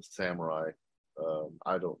mindset of the samurai.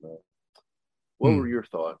 I don't know. What were your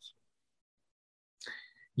thoughts?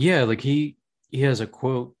 Yeah, like he has a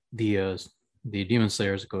quote. The Demon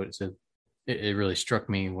Slayer has a quote. It said it really struck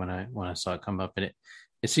me when I saw it come up, and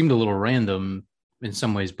it seemed a little random in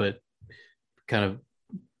some ways, but kind of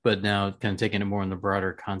but now kind of taking it more in the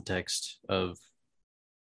broader context of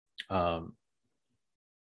um,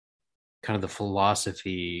 kind of the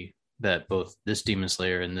philosophy that both this Demon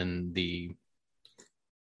Slayer and then the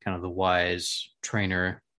kind of the wise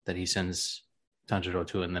trainer that he sends Tanjiro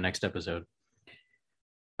to in the next episode.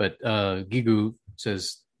 But Gigu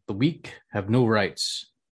says the weak have no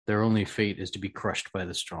rights. Their only fate is to be crushed by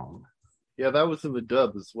the strong. Yeah, that was in the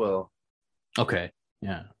dub as well. Okay.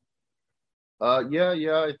 Yeah. Yeah,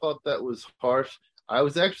 I thought that was harsh. I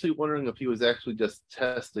was actually wondering if he was actually just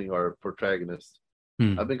testing our protagonist.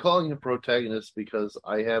 I've been calling him protagonist because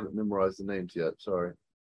I haven't memorized the names yet. Sorry.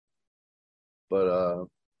 But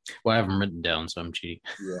well, I have them written down, so I'm cheating.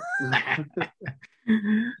 Yeah.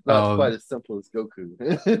 Not quite as simple as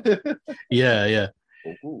Goku. Yeah.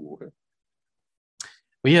 Ooh.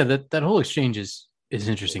 Well, yeah, that whole exchange is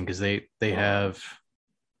interesting because they have.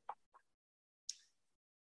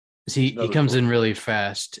 See, he comes in really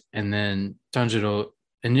fast, and then Tanjiro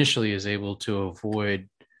initially is able to avoid.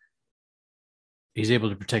 He's able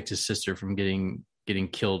to protect his sister from getting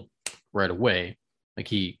killed right away. Like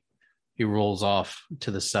he rolls off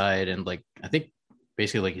to the side, and like I think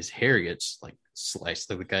basically like his hair gets like sliced.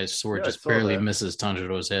 Like the guy's sword just barely misses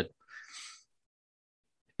Tanjiro's head.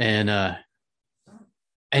 And yeah,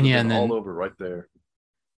 and then all over right there.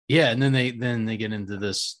 Yeah, and then they get into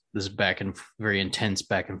this back and very intense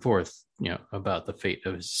back and forth, about the fate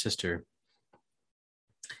of his sister.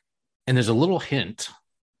 And there's a little hint,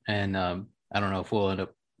 and I don't know if we'll end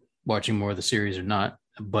up watching more of the series or not,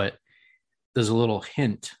 but there's a little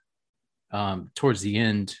hint towards the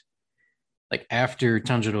end, like after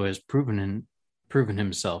Tanjiro has proven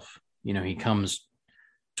himself, he comes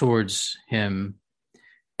towards him,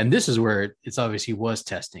 and this is where it's obvious he was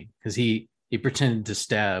testing because he pretended to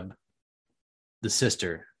stab the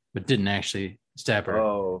sister, but didn't actually stab her.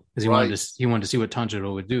 Oh, because he wanted to see what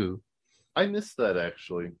Tanjiro would do. I missed that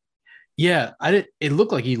actually. Yeah, I did. It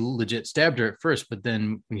looked like he legit stabbed her at first, but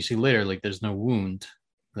then when you see later, like there's no wound,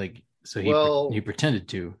 like so he pretended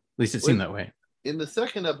to. At least it seemed that way. In the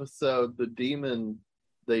second episode, the demon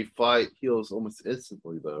they fight heals almost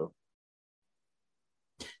instantly, though.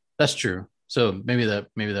 That's true. So maybe I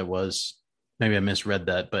misread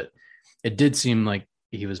that, but it did seem like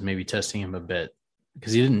he was maybe testing him a bit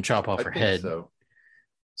because he didn't chop off her head. So.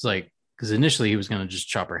 It's like because initially he was going to just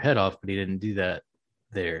chop her head off, but he didn't do that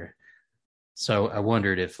there. So I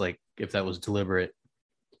wondered if that was deliberate.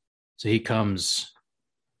 So he comes,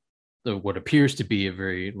 what appears to be a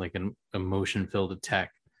very like an emotion-filled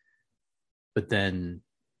attack, but then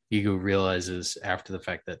Ego realizes after the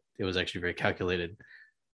fact that it was actually very calculated.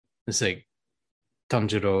 It's like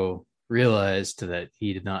Tanjiro realized that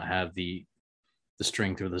he did not have the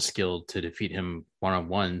strength or the skill to defeat him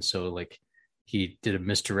one-on-one. So like he did a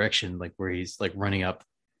misdirection, like where he's like running up,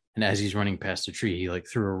 and as he's running past a tree, he like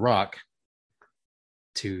threw a rock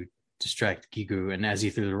to distract Gigu. And as he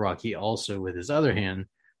threw the rock, he also with his other hand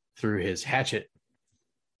threw his hatchet,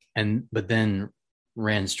 but then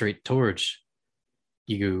ran straight towards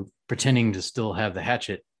Gigu, pretending to still have the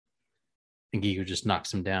hatchet. And Gigu just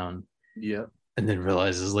knocks him down. Yeah. And then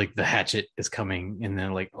realizes like the hatchet is coming, and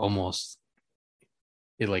then like almost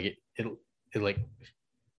it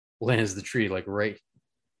lands the tree like right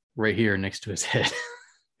here next to his head.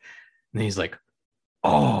 And he's like,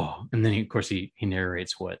 oh, and then of course he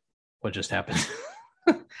narrates what just happened.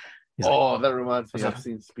 That reminds me, I've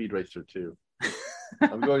seen Speed Racer too.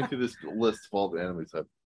 I'm going through this list of all the animes I've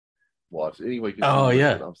watched. Anyway,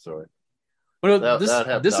 yeah. I'm sorry. Well,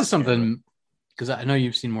 this is something because I know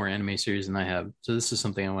you've seen more anime series than I have, so this is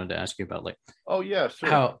something I wanted to ask you about. Like, oh yeah,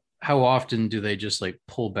 sure. How often do they just like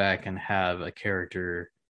pull back and have a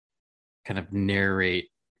character kind of narrate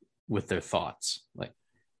with their thoughts? Like,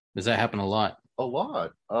 does that happen a lot? A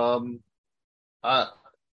lot.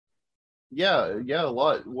 Yeah, a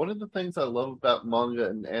lot. One of the things I love about manga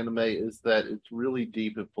and anime is that it's really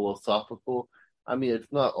deep and philosophical. I mean,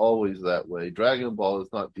 it's not always that way. Dragon Ball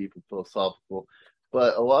is not deep and philosophical,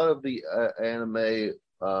 but a lot of the anime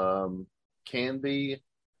can be,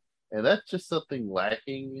 and that's just something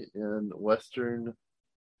lacking in Western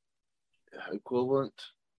equivalent.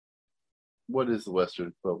 What is the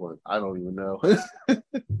Western equivalent? I don't even know.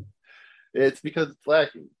 It's because it's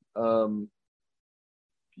lacking.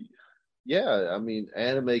 Yeah, I mean,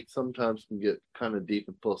 anime sometimes can get kind of deep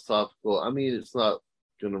and philosophical. I mean, it's not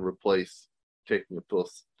going to replace taking a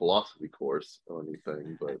philosophy course or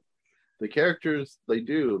anything, but the characters, they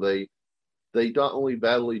they not only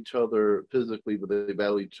battle each other physically, but they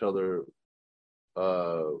battle each other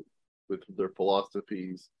with their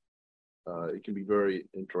philosophies. It can be very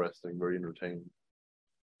interesting, very entertaining.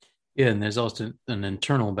 Yeah, and there's also an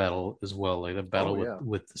internal battle as well, like a battle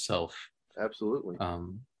with the self. Absolutely.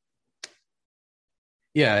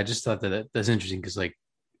 Yeah, I just thought that's interesting because like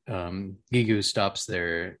Gigu stops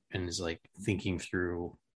there and is like thinking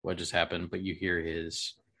through what just happened, but you hear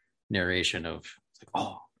his narration of like,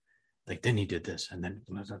 oh, like then he did this, and then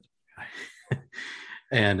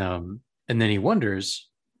and then he wonders.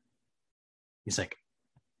 He's like,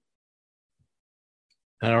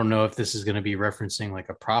 I don't know if this is going to be referencing like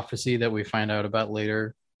a prophecy that we find out about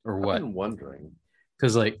later or what. I've been wondering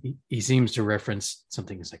because like he seems to reference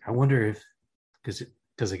something. It's like I wonder if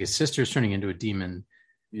because like his sister's turning into a demon,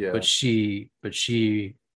 but she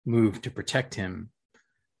moved to protect him,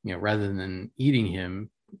 rather than eating him,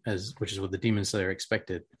 which is what the demon slayer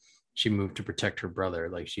expected. She moved to protect her brother,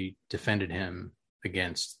 like she defended him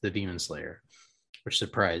against the demon slayer, which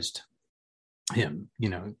surprised him,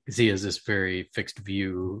 because he has this very fixed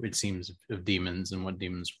view, it seems, of demons and what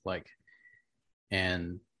demons are like.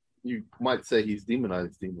 And you might say he's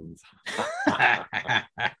demonized demons.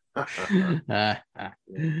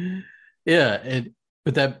 Yeah,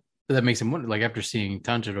 but that makes him wonder, like after seeing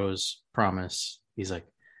Tanjiro's promise, he's like,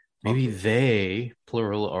 maybe they,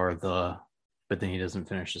 plural, are the, but then he doesn't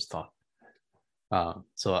finish his thought.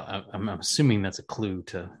 So I'm assuming that's a clue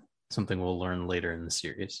to something we'll learn later in the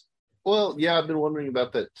series. Well, yeah, I've been wondering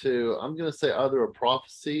about that too. I'm going to say either a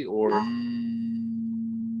prophecy or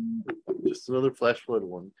just another flash flood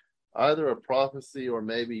one. Either a prophecy or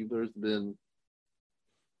maybe there's been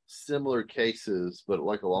similar cases, but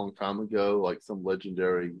like a long time ago, like some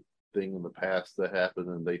legendary thing in the past that happened,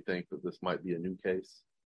 and they think that this might be a new case.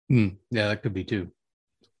 Yeah, that could be too.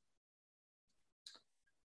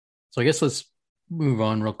 So I guess let's move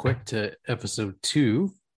on real quick to episode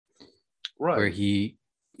 2, right, where he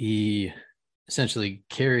essentially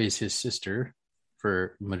carries his sister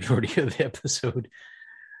for majority of the episode.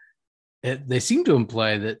 They seem to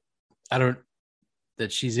imply that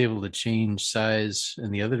that she's able to change size in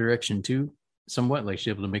the other direction too, somewhat, like she's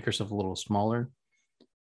able to make herself a little smaller.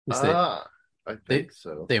 I think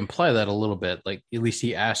so. They imply that a little bit, like at least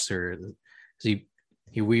he asks her, he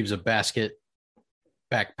weaves a basket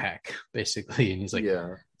backpack basically, and he's like,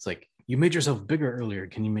 yeah, it's like, you made yourself bigger earlier,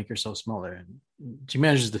 can you make yourself smaller? And she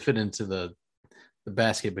manages to fit into the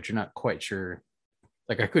basket, but you're not quite sure.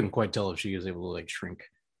 Like I couldn't quite tell if she was able to like shrink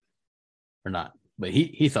or not, but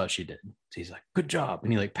he thought she did. So he's like, good job,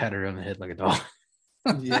 and he like patted her on the head like a dog.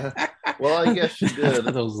 Yeah, well, I guess she did.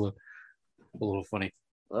 That was a little funny.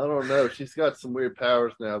 I don't know, she's got some weird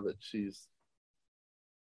powers now that she's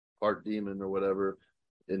part demon or whatever,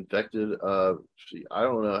 infected. I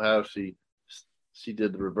don't know how she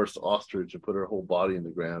did the reverse ostrich and put her whole body in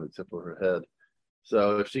the ground except for her head.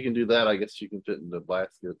 So if she can do that, I guess she can fit in the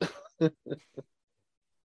basket.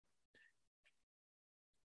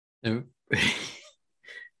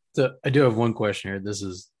 So I do have one question here. This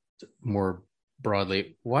is more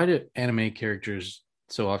broadly. Why do anime characters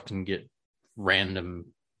so often get randomly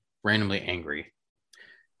angry?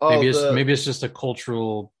 Maybe it's just a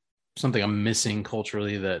cultural something I'm missing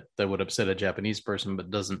culturally that would upset a Japanese person,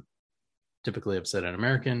 but doesn't typically upset an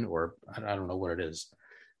American, or I don't know what it is,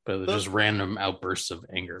 but just random outbursts of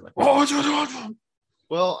anger, like, oh,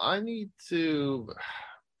 well, I need to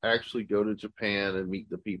actually go to Japan and meet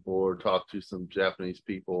the people or talk to some Japanese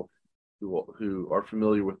people who are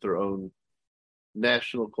familiar with their own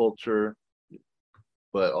national culture,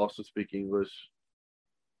 but also speak English.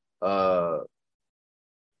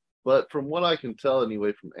 But from what I can tell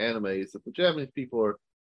anyway from anime is that the Japanese people are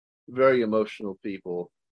very emotional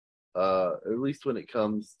people, at least when it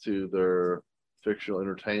comes to their fictional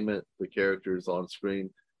entertainment, the characters on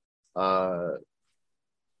screen.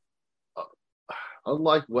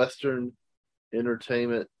 Unlike Western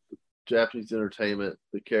entertainment, Japanese entertainment,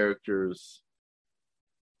 the characters,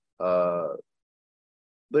 they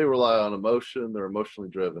rely on emotion. They're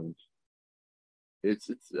emotionally driven.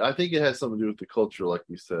 I think it has something to do with the culture, like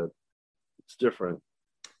you said. It's different.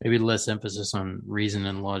 Maybe less emphasis on reason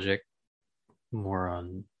and logic, more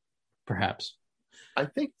on perhaps. I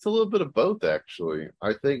think it's a little bit of both, actually.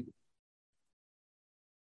 I think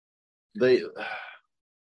which,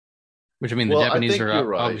 I mean, the Japanese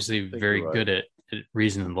are obviously very good at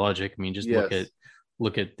reason and logic. I mean, just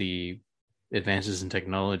look at the advances in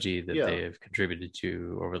technology that they have contributed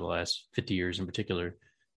to over the last 50 years in particular.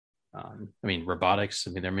 I mean, robotics.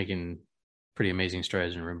 I mean, they're making pretty amazing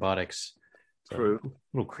strides in robotics. True. A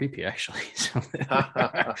little creepy, actually. So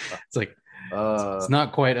it's like, It's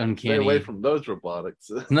not quite uncanny. Stay away from those robotics.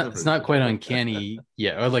 It's not quite uncanny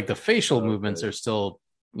yet. Or like the facial movements are still,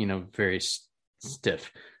 very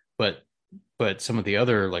stiff, but some of the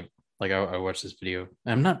other like I watched this video.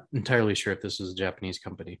 I'm not entirely sure if this was a Japanese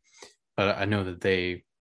company, but I know that they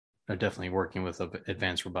are definitely working with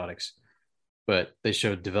advanced robotics. But they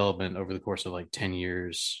showed development over the course of like 10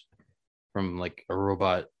 years from like a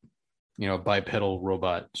robot, a bipedal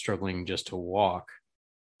robot struggling just to walk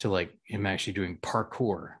to like him actually doing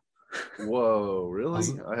parkour. Whoa, really?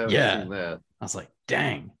 I haven't seen that. I was like,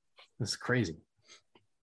 dang, this is crazy.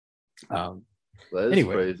 That is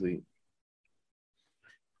anyway. Crazy.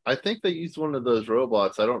 I think they used one of those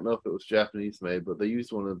robots. I don't know if it was Japanese made, but they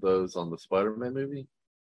used one of those on the Spider-Man movie.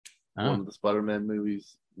 One of the Spider-Man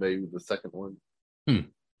movies, maybe the second one. I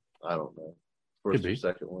don't know. First or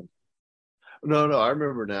second one. No, I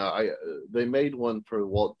remember now. They made one for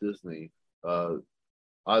Walt Disney,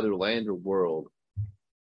 either Land or World,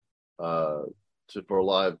 for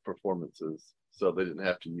live performances, so they didn't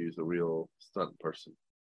have to use a real stunt person.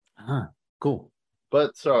 Cool.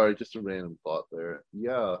 But sorry, just a random thought there.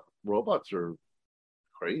 Yeah, robots are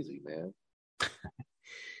crazy, man.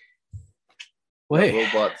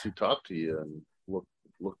 Robots who talk to you and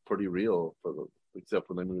look pretty real, except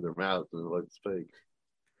when they move their mouths and it looks fake.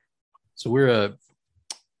 So we're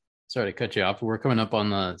sorry to cut you off. We're coming up on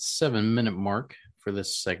the 7-minute mark for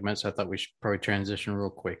this segment, so I thought we should probably transition real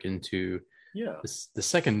quick into the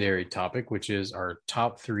secondary topic, which is our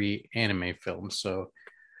top 3 anime films. So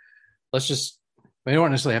we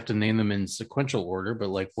don't necessarily have to name them in sequential order, but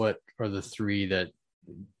like what are the 3 that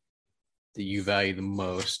you value the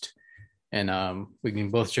most? And we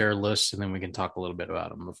can both share lists, and then we can talk a little bit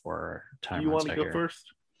about them before our time. Do you want to go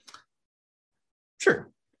first?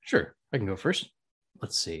 Sure. I can go first.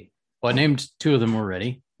 Let's see. Well, I named 2 of them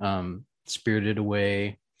already. Spirited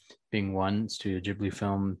Away being one, Studio Ghibli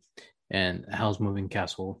film, and Howl's Moving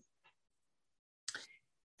Castle.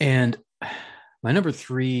 And my number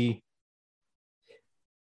 3,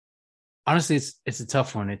 honestly, it's a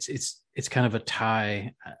tough one. It's kind of a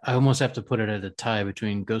tie. I almost have to put it at a tie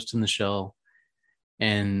between Ghost in the Shell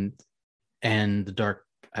and the Dark.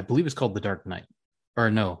 I believe it's called The Dark Knight,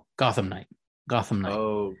 or no, Gotham Knight.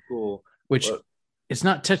 Oh, cool. Which it's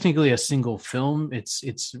not technically a single film.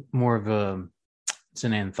 It's more of it's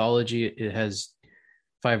an anthology. It has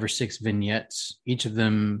 5 or 6 vignettes, each of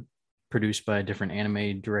them produced by a different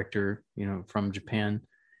anime director, from Japan.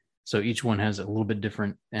 So each one has a little bit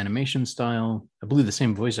different animation style. I believe the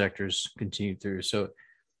same voice actors continue through. So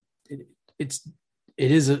it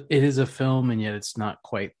is a film, and yet it's not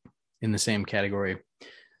quite in the same category.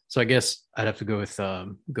 So I guess I'd have to go with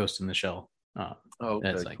Ghost in the Shell.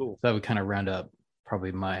 Okay, cool. That would kind of round up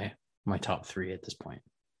probably my top 3 at this point.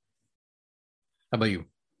 How about you?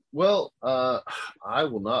 Well, I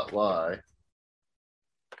will not lie.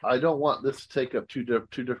 I don't want this to take up two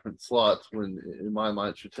different slots when in my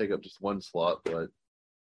mind it should take up just one slot, but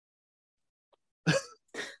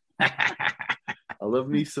I love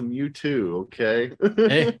me some Mewtwo, okay?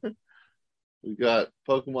 Hey. We got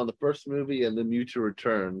Pokemon the first movie and then Mewtwo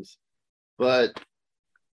Returns. But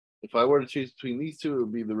if I were to choose between these 2, it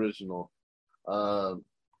would be the original.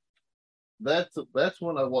 That's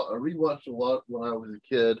one I rewatched a lot when I was a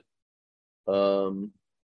kid.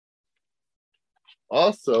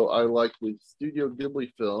 Also, I like the Studio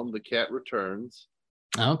Ghibli film, The Cat Returns.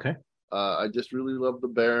 Oh, okay. I just really love the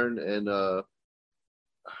Baron and I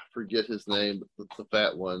forget his name, but the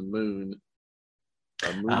fat one, Moon.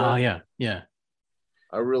 Oh yeah.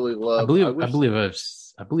 I really love. I believe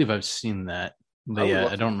I've seen that, but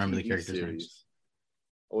I don't remember the character's names.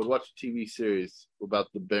 I would watch a TV series about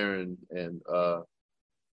the Baron and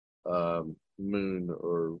Moon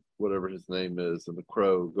or whatever his name is, and the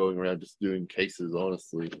Crow going around just doing cases.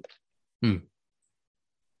 Honestly,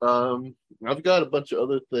 I've got a bunch of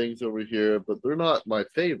other things over here, but they're not my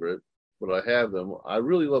favorite. But I have them. I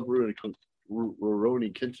really love Rurouni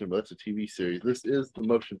Kenshin, but that's a TV series. This is the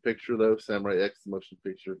motion picture, though. Samurai X, the motion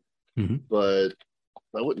picture. But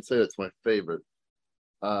I wouldn't say that's my favorite.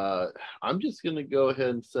 I'm just going to go ahead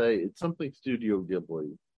and say it's something Studio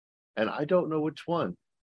Ghibli, and I don't know which one.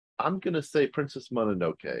 I'm going to say Princess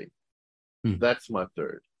Mononoke. That's my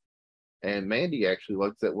third. And Mandy actually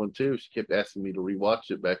likes that one too. She kept asking me to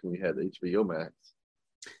rewatch it back when we had HBO Max.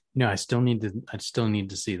 No, I still need to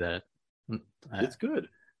see that. It's good.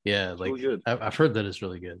 Yeah, it's really good. I've heard that it's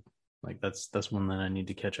really good. Like that's one that I need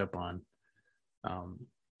to catch up on.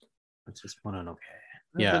 It's just Mononoke.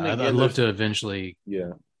 Yeah, I'd love to eventually.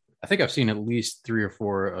 Yeah, I think I've seen at least 3 or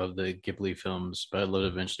 4 of the Ghibli films, but I'd love to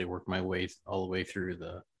eventually work my way all the way through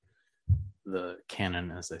the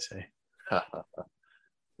canon, as they say.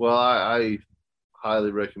 Well, I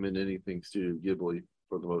highly recommend anything Studio Ghibli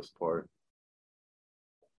for the most part.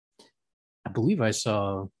 I believe I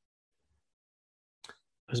saw it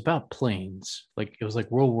was about planes. Like it was like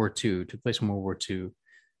World War II, took place in World War II.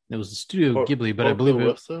 It was the Studio Ghibli, but I believe it.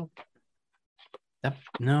 Rosso?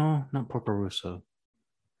 No, not Porco Rosso.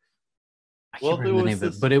 I Well, can't remember the name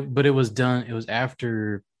of it, but it was done. It was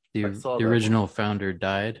after the original founder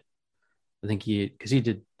died. I think he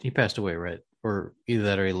passed away, right? Or either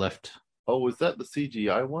that or he left. Oh, was that the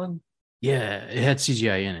CGI one? Yeah, it had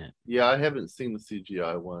CGI in it. Yeah, I haven't seen the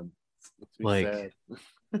CGI one. Makes me Like, sad.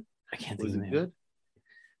 I can't think Was of it the good?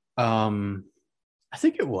 I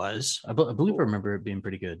think it was. I believe I remember it being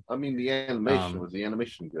pretty good. I mean, the animation was the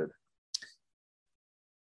animation good?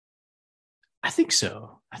 I think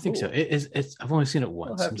so. It's. I've only seen it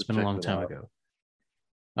once. It's been a long time ago.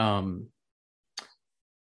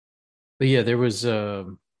 But yeah, there was. Now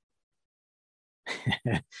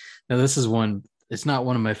this is one. It's not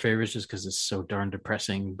one of my favorites just because it's so darn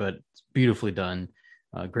depressing, but it's beautifully done.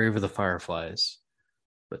 Grave of the Fireflies,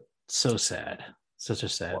 but so sad. Such a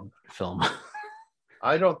sad film.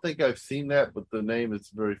 I don't think I've seen that, but the name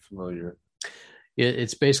is very familiar.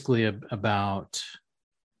 It's basically about.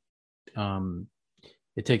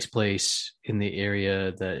 It takes place in the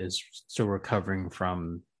area that is still recovering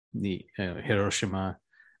from the Hiroshima.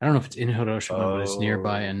 I don't know if it's in Hiroshima, but it's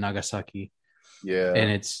nearby in Nagasaki. Yeah,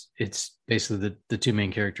 and it's basically the two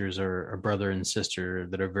main characters are a brother and sister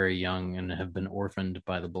that are very young and have been orphaned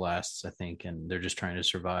by the blasts, I think, and they're just trying to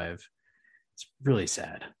survive. It's really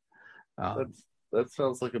sad. That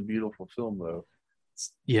sounds like a beautiful film, though.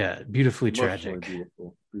 Yeah, beautifully tragic.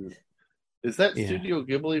 Beautiful. Is that Studio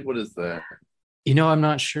Ghibli? What is that? I'm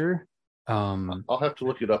not sure. I'll have to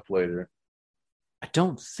look it up later. I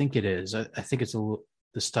don't think it is. I think it's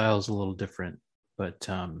the style is a little different, but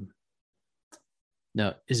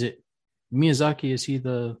no, is it Miyazaki? Is he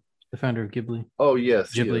the founder of Ghibli? Oh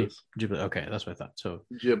yes, Ghibli. Okay, that's what I thought. So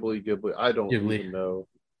Ghibli. I don't even know.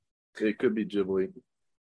 It could be Ghibli.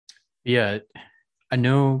 Yeah, I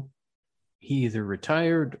know he either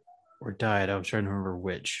retired or died. I was trying to remember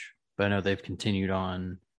which, but I know they've continued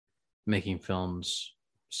on making films.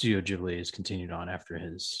 Studio Ghibli has continued on after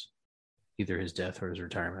either his death or his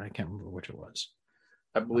retirement. I can't remember which it was.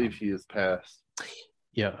 I believe he has passed.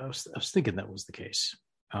 Yeah, I was thinking that was the case.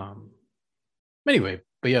 Anyway,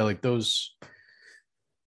 but yeah, like those,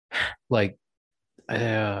 like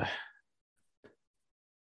I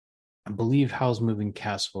believe Howl's Moving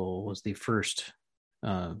Castle was the first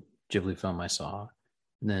Ghibli film I saw.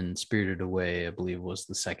 And then Spirited Away, I believe, was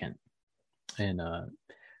the second. And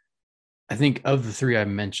I think of the three I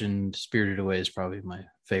mentioned, Spirited Away is probably my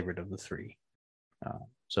favorite of the three.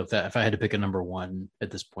 So if I had to pick a number one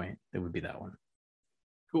at this point, it would be that one.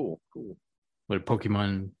 Cool. Would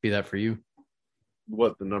Pokemon be that for you?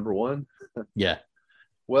 What, the number one? Yeah.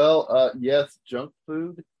 Well, yes, junk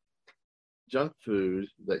food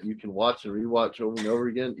that you can watch and rewatch over and over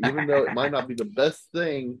again, even though it might not be the best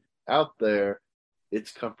thing out there,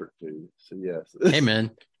 it's comfort food. So yes. Hey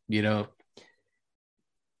man, we don't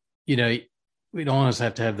always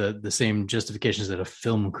have to have the same justifications that a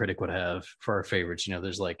film critic would have for our favorites.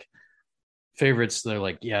 There's like favorites that are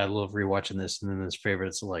like, yeah, I love rewatching this, and then there's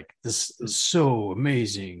favorites like, this is so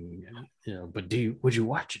amazing, but would you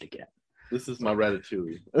watch it again? This is my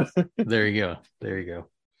ratatouille. There you go.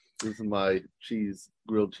 This is my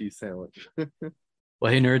grilled cheese sandwich.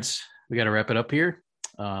 Well, hey nerds, we got to wrap it up here.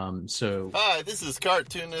 Hi, this is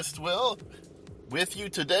Cartoonist Will with you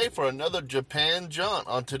today for another Japan Jaunt.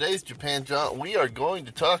 On today's Japan Jaunt, we are going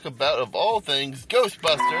to talk about, of all things,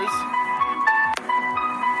 Ghostbusters.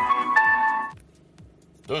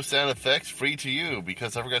 Those sound effects free to you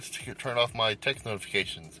because I forgot to turn off my text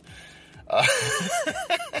notifications.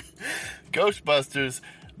 Ghostbusters,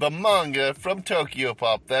 the manga from Tokyo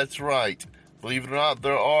Pop. That's right. Believe it or not,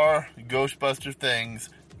 there are Ghostbuster things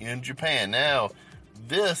in Japan. Now,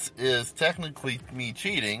 this is technically me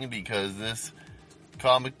cheating because this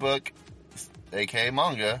comic book, aka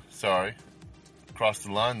manga, sorry, crossed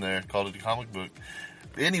the line there, called it a comic book.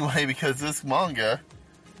 Anyway, because this manga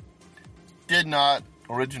did not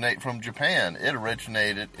originate from Japan. It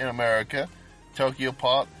originated in America, Tokyo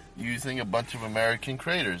Pop, using a bunch of American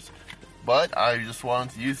creators. But I just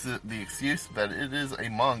wanted to use the excuse that it is a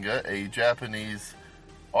manga, a Japanese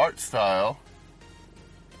art style,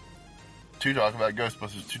 to talk about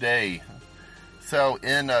Ghostbusters today. So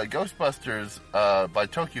in Ghostbusters by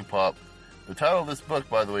Tokyo Pop, the title of this book,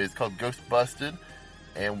 by the way, is called Ghostbusted,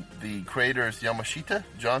 and the creators Yamashita,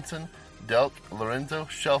 Johnson, Delk, Lorenzo,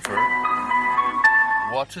 Shelfer,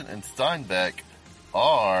 Watson, and Steinbeck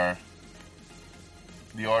are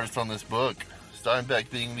the artist on this book, Steinbeck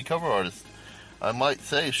being the cover artist. I might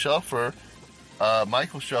say Schuffer,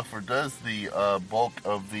 Michael Schuffer, does the bulk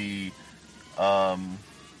of the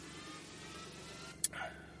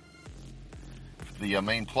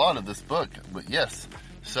main plot of this book. But yes,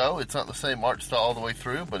 so it's not the same art style all the way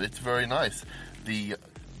through, but it's very nice. The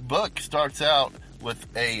book starts out with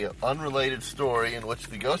a unrelated story in which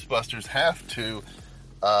the Ghostbusters have to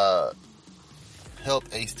help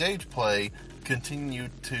a stage play continue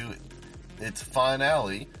to its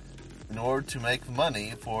finale in order to make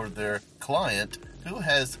money for their client who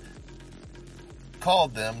has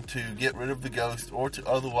called them to get rid of the ghost or to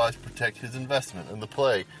otherwise protect his investment in the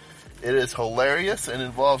play. It is hilarious and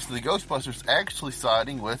involves the Ghostbusters actually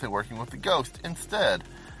siding with and working with the ghost instead,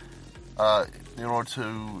 in order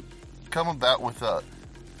to come about with a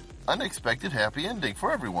unexpected happy ending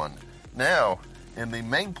for everyone. Now, in the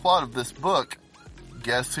main plot of this book,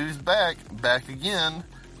 guess who's back? Back again.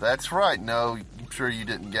 That's right. No, I'm sure you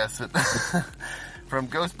didn't guess it. From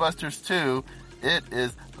Ghostbusters 2, it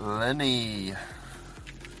is Lenny.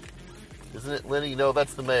 Isn't it Lenny? No,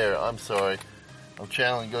 that's the mayor. I'm sorry. I'm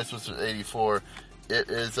channeling Ghostbusters 84. It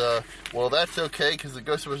is, well, that's okay, because the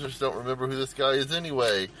Ghostbusters don't remember who this guy is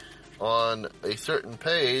anyway. On a certain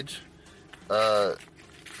page,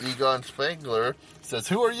 Egon Spangler says,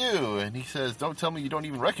 "Who are you?" And he says, "Don't tell me you don't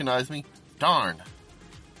even recognize me. Darn.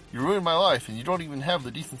 You ruined my life, and you don't even have the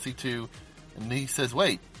decency to..." And he says,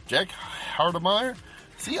 "Wait, Jack Hardemeyer?"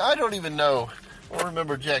 See, I don't even know or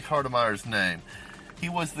remember Jack Hardemeyer's name. He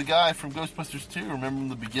was the guy from Ghostbusters 2, remember in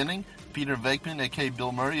the beginning? Peter Venkman, a.k.a.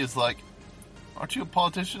 Bill Murray, is like, "Aren't you a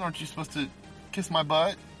politician? Aren't you supposed to kiss my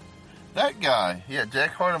butt?" That guy. Yeah,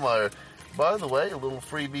 Jack Hardemeyer. By the way, a little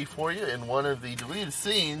freebie for you. In one of the deleted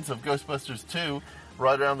scenes of Ghostbusters 2,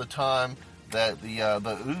 right around the time that the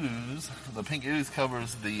ooze, the pink ooze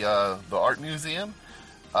covers the art museum,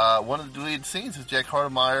 one of the deleted scenes is Jack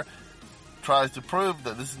Hardemeyer tries to prove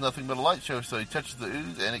that this is nothing but a light show, so he touches the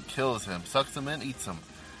ooze and it kills him, sucks him in, eats him.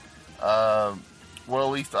 Well,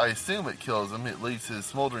 at least I assume it kills him. It leaves his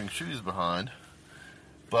smoldering shoes behind.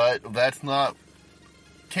 But that's not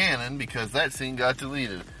canon because that scene got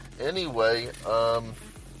deleted. Anyway,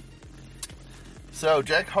 so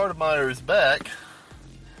Jack Hardemeyer is back.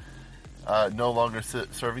 No longer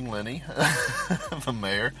serving Lenny, the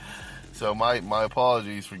mayor. So my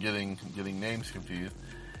apologies for getting names confused.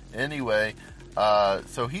 Anyway,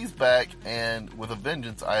 so he's back and with a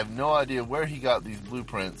vengeance. I have no idea where he got these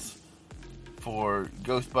blueprints for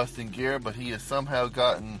ghost busting gear, but he has somehow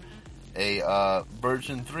gotten a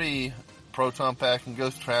version 3 proton pack and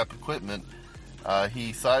ghost trap equipment.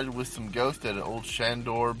 He sided with some ghosts at an old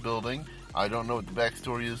Shandor building. I don't know what the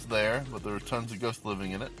backstory is there, but there are tons of ghosts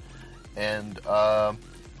living in it. And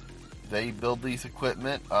they build these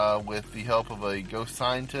equipment with the help of a ghost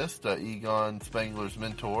scientist, Egon Spangler's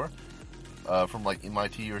mentor, from like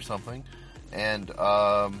MIT or something. And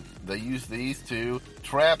they use these to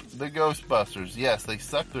trap the Ghostbusters. Yes, they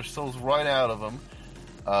suck their souls right out of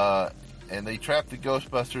them. And they trap the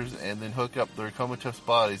Ghostbusters and then hook up their comatose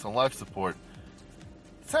bodies on life support.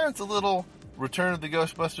 Sounds a little Return of the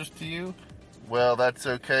Ghostbusters to you? Well, that's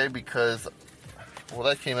okay because... Well,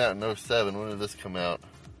 that came out in 07. When did this come out?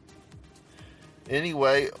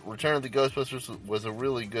 Anyway, Return of the Ghostbusters was a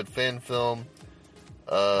really good fan film.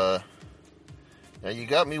 Now, you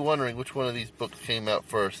got me wondering which one of these books came out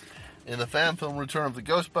first. In the fan film Return of the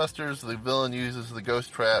Ghostbusters, the villain uses the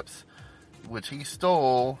ghost traps, which he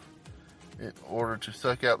stole in order to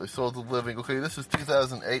suck out the souls of the living. Okay, this is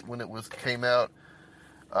 2008 when it came out.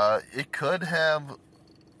 It could have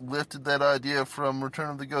lifted that idea from Return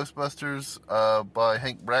of the Ghostbusters by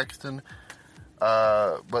Hank Braxton,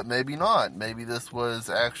 but maybe not. Maybe this was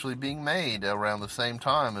actually being made around the same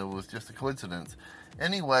time. It was just a coincidence.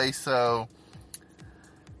 Anyway, so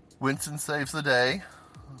Winston saves the day.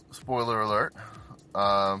 Spoiler alert.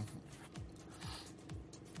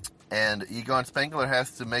 And Egon Spangler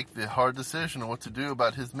has to make the hard decision on what to do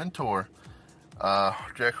about his mentor.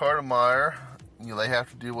 Jack Hardemeyer, they have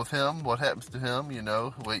to deal with him. What happens to him,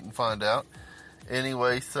 wait and find out.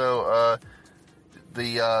 Anyway, so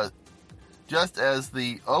just as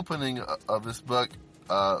the opening of this book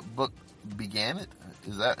began it.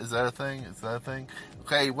 Is that a thing? Is that a thing?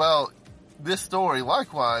 Okay, well, this story,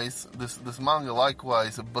 likewise, this manga,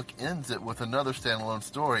 likewise, a book ends it with another standalone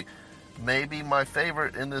story. Maybe my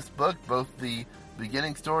favorite in this book. Both the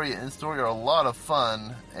beginning story and end story are a lot of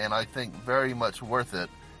fun, and I think very much worth it,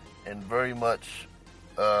 and very much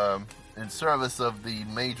in service of the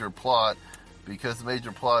major plot, because the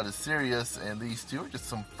major plot is serious, and these two are just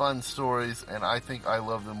some fun stories, and I think I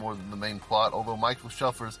love them more than the main plot, although Michael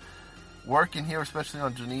Schuffer's working here, especially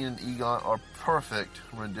on Janine and Egon, are perfect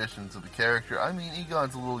renditions of the character. I mean,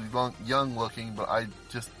 Egon's a little young looking, but I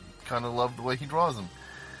just kind of love the way he draws him.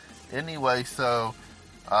 Anyway, so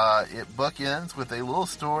it bookends with a little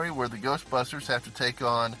story where the Ghostbusters have to take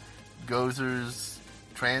on Gozer's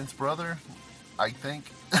trans brother, I think.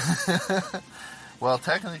 Well,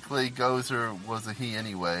 technically, Gozer was a he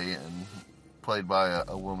anyway, and played by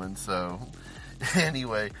a woman, so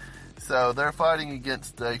anyway. So they're fighting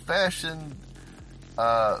against a fashion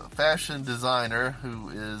designer who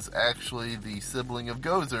is actually the sibling of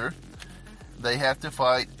Gozer. They have to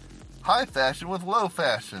fight high fashion with low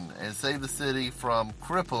fashion and save the city from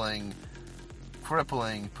crippling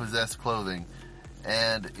possessed clothing.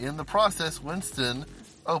 And in the process, Winston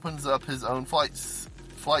opens up his own flight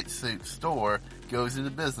suit store, goes into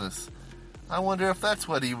business. I wonder if that's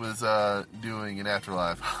what he was doing in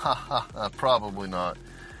Afterlife. Probably not.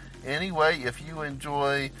 Anyway, if you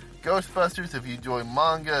enjoy Ghostbusters, if you enjoy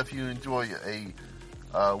manga, if you enjoy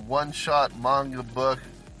a one-shot manga book,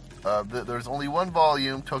 there's only one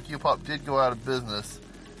volume. Tokyo Pop did go out of business,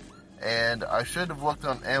 and I should have looked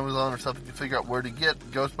on Amazon or something to figure out where to get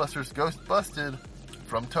Ghostbusters Ghost Busted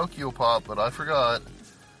from Tokyo Pop, but I forgot.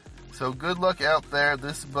 So good luck out there.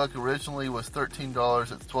 This book originally was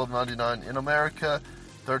 $13. It's $12.99 in America,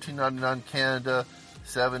 $13.99 in Canada,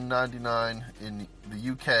 $7.99 in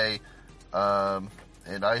the UK.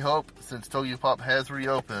 And I hope, since Tokyo Pop has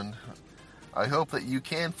reopened, I hope that you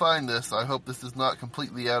can find this. I hope this is not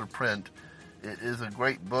completely out of print. It is a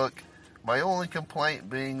great book. My only complaint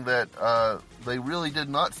being that they really did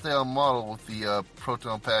not stay on model with the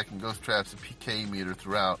proton pack and ghost traps and PK meter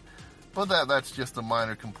throughout. But that's just a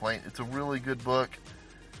minor complaint. It's a really good book,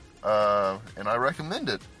 and I recommend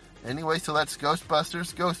it. Anyway, so that's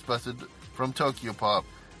Ghostbusters Ghost Busted from Tokyo Pop.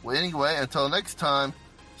 Well, anyway, until next time,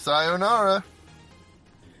 sayonara.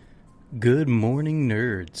 Good morning,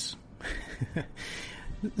 nerds.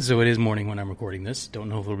 So it is morning when I'm recording this. Don't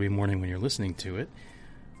know if it'll be morning when you're listening to it,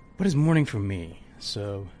 but it's morning for me.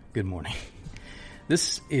 So good morning.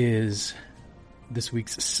 This is this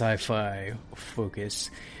week's sci-fi focus,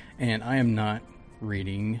 and I am not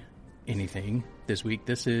reading anything this week.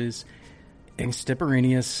 This is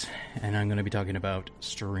extemporaneous, and I'm going to be talking about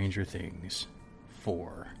Stranger Things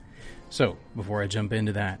 4. So before I jump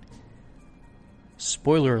into that,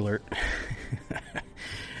 spoiler alert.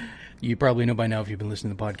 You probably know by now, if you've been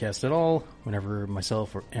listening to the podcast at all, whenever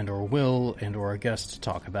myself or Will or our guests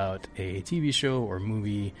talk about a TV show or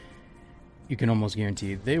movie, you can almost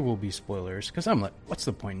guarantee there will be spoilers. Because I'm like, what's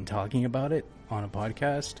the point in talking about it on a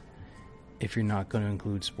podcast if you're not going to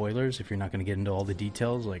include spoilers, if you're not going to get into all the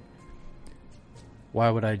details? Like, why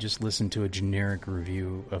would I just listen to a generic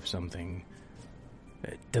review of something?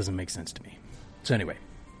 It doesn't make sense to me. So anyway,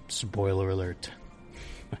 spoiler alert.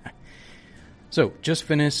 So, just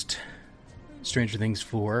finished Stranger Things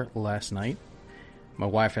 4 last night. My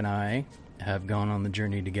wife and I have gone on the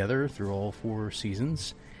journey together through all 4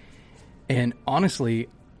 seasons. And honestly,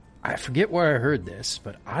 I forget where I heard this,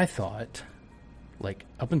 but I thought, like,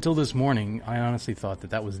 up until this morning, I honestly thought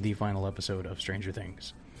that was the final episode of Stranger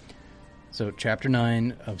Things. So, Chapter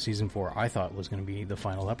 9 of Season 4, I thought was going to be the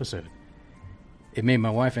final episode. It made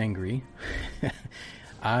my wife angry.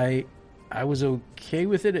 I was okay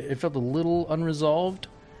with it. It felt a little unresolved,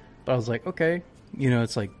 but I was like, okay,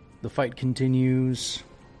 it's like the fight continues.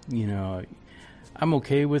 I'm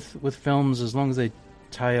okay with films as long as they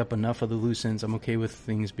tie up enough of the loose ends. I'm okay with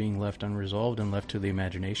things being left unresolved and left to the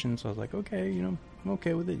imagination. So I was like, okay, I'm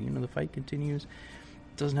okay with it. The fight continues.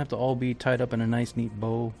 It doesn't have to all be tied up in a nice, neat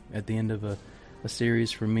bow at the end of a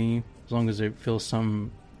series for me, as long as there feels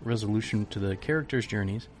some resolution to the characters'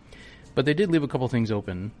 journeys. But they did leave a couple things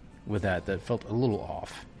open with that felt a little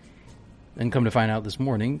off. Then come to find out this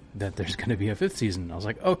morning that there's going to be a 5th season. I was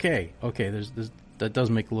like, okay, that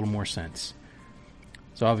does make a little more sense.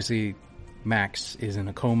 So obviously Max is in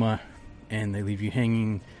a coma, and they leave you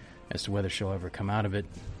hanging as to whether she'll ever come out of it.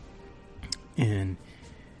 And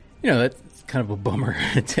that's kind of a bummer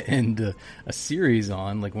to end a series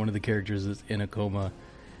on, like one of the characters is in a coma.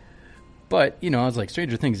 But I was like,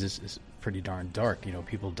 Stranger Things is pretty darn dark.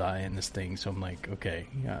 People die in this thing, so I'm like, okay,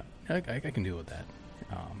 yeah, I can deal with that.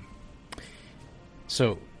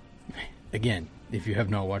 So again, if you have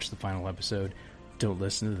not watched the final episode, don't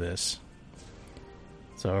listen to this.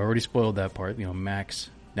 So I already spoiled that part. Max,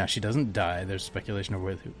 now she doesn't die. There's speculation over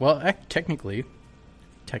whether, well, technically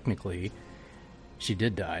she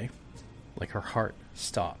did die. Like, her heart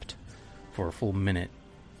stopped for a full minute,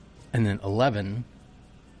 and then 11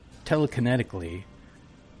 telekinetically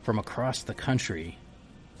from across the country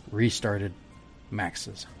restarted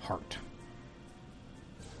Max's heart.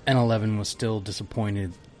 And 11 was still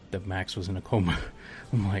disappointed that Max was in a coma.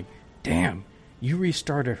 I'm like, damn, you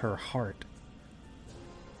restarted her heart.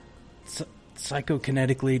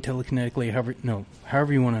 Psychokinetically, telekinetically,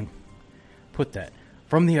 however you want to put that.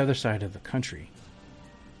 From the other side of the country.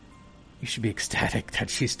 You should be ecstatic that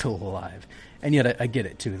she's still alive. And yet I get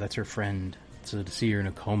it too. That's her friend. So to see her in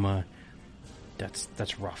a coma,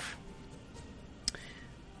 that's rough.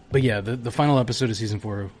 But yeah, the final episode of season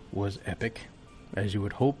 4 was epic, as you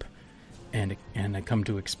would hope, and I come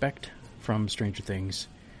to expect from Stranger Things.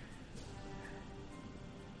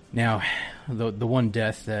 Now, the one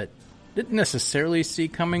death that didn't necessarily see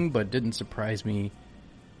coming, but didn't surprise me,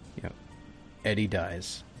 Eddie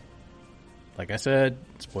dies. Like I said,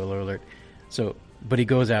 spoiler alert. So, but he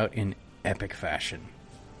goes out in epic fashion.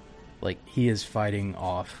 Like, he is fighting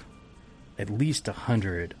off at least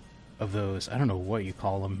 100 of those, I don't know what you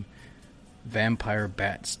call them, vampire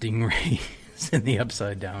bat stingrays in the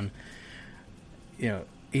Upside Down.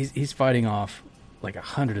 He's fighting off like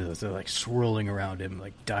 100 of those. They're like swirling around him,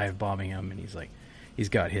 like dive bombing him, and he's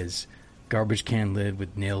got his garbage can lid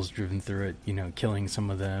with nails driven through it, killing some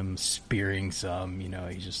of them, spearing some,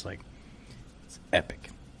 he's just like, it's epic.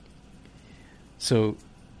 So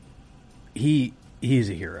he's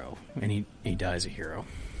a hero, and he dies a hero.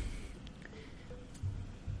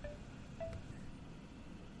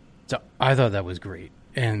 So I thought that was great.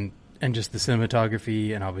 And just the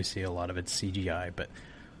cinematography, and obviously a lot of it's CGI, but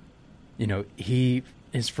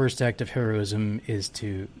his first act of heroism is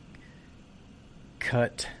to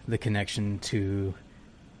cut the connection to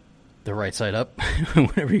the right side up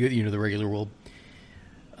whenever you go, the regular world,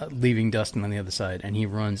 leaving Dustin on the other side, and he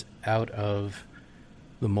runs out of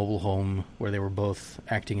the mobile home where they were both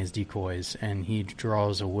acting as decoys, and he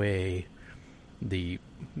draws away the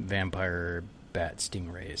vampire bat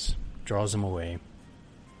stingrays, draws them away,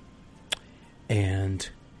 and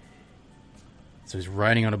so he's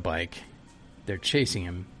riding on a bike, they're chasing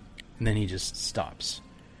him, and then he just stops,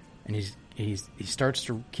 and he starts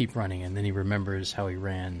to keep running, and then he remembers how he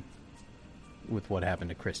ran with what happened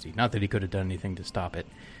to Christy. Not that he could have done anything to stop it,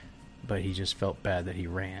 but he just felt bad that he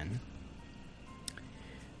ran.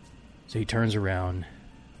 So he turns around,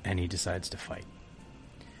 and he decides to fight.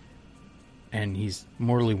 And he's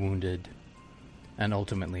mortally wounded, and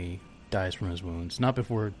ultimately dies from his wounds. Not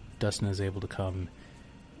before Dustin is able to come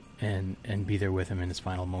and be there with him in his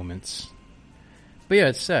final moments. But yeah,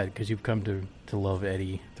 it's sad, because you've come to love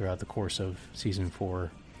Eddie throughout the course of season 4.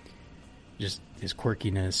 Just his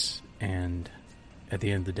quirkiness, and at the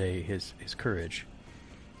end of the day, his courage.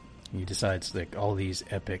 He decides, like, all these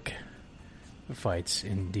epic fights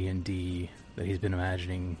in D&D that he's been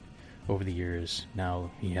imagining over the years,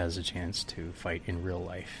 now he has a chance to fight in real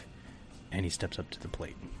life, and he steps up to the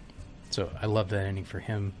plate. So I love that ending for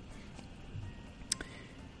him.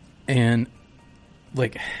 And,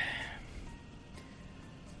 like,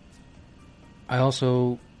 I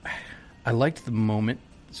liked the moment.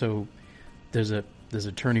 So there's a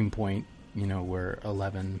turning point, where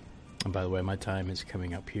 11, and by the way, my time is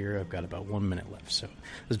coming up here. I've got about 1 minute left. So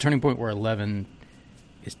there's a turning point where 11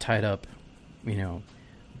 is tied up,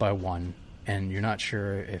 by 1, and you're not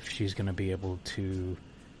sure if she's going to be able to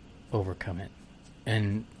overcome it.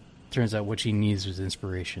 And turns out what she needs is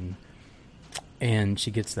inspiration. And she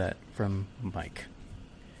gets that from Mike.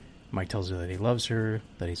 Mike tells her that he loves her,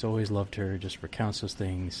 that he's always loved her, just recounts those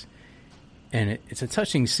things. And it's a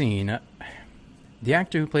touching scene. The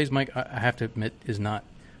actor who plays Mike, I have to admit, is not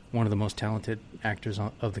one of the most talented actors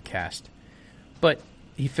of the cast. But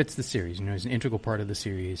he fits the series. He's an integral part of the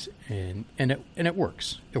series, and it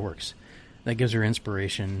works. It works. That gives her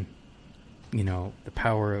inspiration, the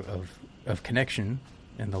power of connection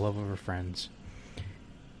and the love of her friends.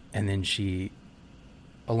 And then she,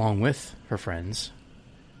 along with her friends,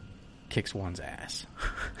 kicks one's ass.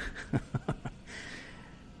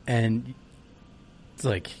 And it's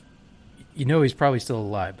like, he's probably still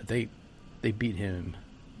alive, but they beat him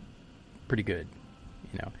pretty good,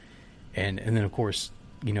 and then of course,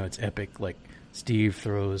 it's epic. Like, Steve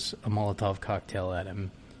throws a Molotov cocktail at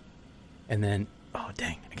him, and then, oh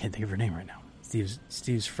dang, I can't think of her name right now.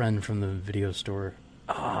 Steve's friend from the video store.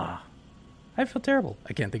 I feel terrible.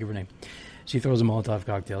 I can't think of her name. She throws a Molotov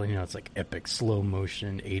cocktail, it's like epic slow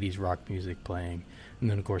motion 80s rock music playing, and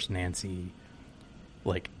then of course Nancy,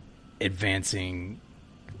 like, advancing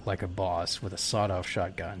like a boss with a sawed-off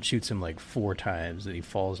shotgun, shoots him like 4 times, that he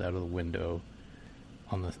falls out of the window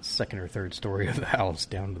on the second or third story of the house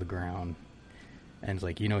down to the ground. And it's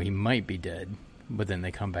like, he might be dead, but then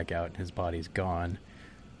they come back out and his body's gone.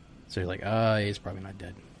 So you're like, he's probably not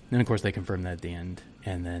dead. And then of course they confirm that at the end,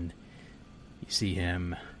 and then you see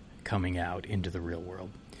him coming out into the real world.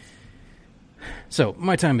 So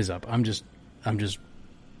my time is up. I'm just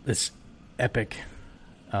this epic.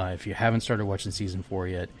 If you haven't started watching season 4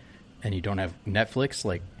 yet, and you don't have Netflix,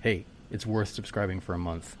 like, hey, it's worth subscribing for a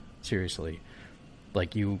month. Seriously,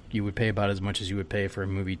 like you would pay about as much as you would pay for a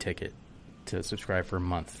movie ticket to subscribe for a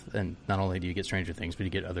month. And not only do you get Stranger Things, but you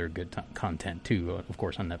get other good content too, of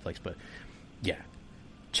course, on Netflix. But yeah,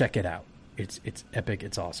 check it out. It's epic.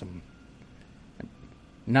 It's awesome.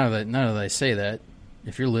 Now that I say that,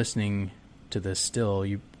 if you're listening to this still,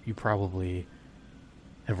 you probably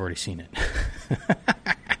have already seen it.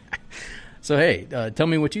 So hey, tell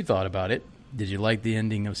me what you thought about it. Did you like the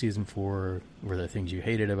ending of season 4? Were there things you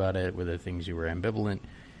hated about it? Were there things you were ambivalent?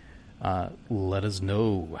 Let us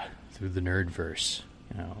know through the Nerdverse.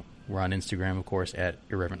 We're on Instagram, of course, at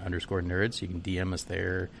irreverent_nerds. You can DM us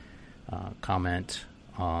there, comment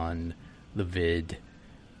on the vid,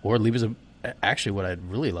 or leave us actually, what I'd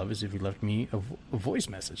really love is if you left me a voice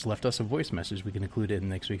message. Left us a voice message. We can include it in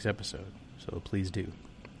next week's episode. So please do.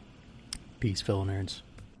 Peace, fellow nerds.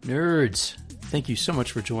 Nerds, thank you so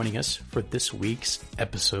much for joining us for this week's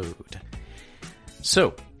episode.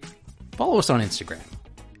 So, follow us on Instagram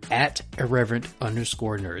at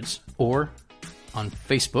irreverent_nerds, or on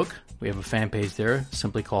Facebook. We have a fan page there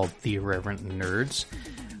simply called The Irreverent Nerds.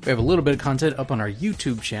 We have a little bit of content up on our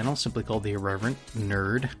YouTube channel simply called The Irreverent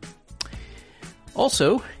Nerd.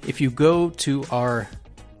 Also, if you go to our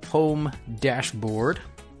home dashboard,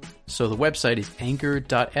 so the website is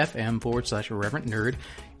anchor.fm/irreverent nerd.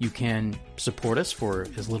 You can support us for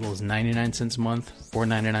as little as 99 cents a month,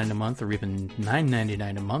 $4.99 a month, or even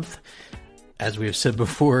 $9.99 a month. As we have said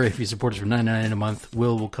before, if you support us for $9.99 a month,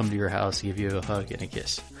 Will will come to your house, give you a hug and a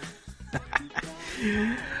kiss.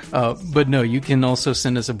 But no, you can also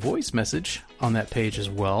send us a voice message on that page as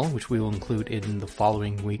well, which we will include in the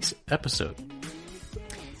following week's episode.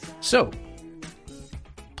 So,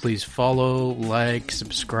 please follow, like,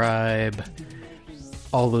 subscribe,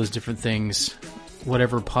 all those different things,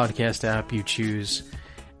 whatever podcast app you choose,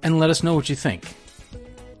 and let us know what you think.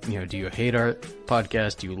 Do you hate our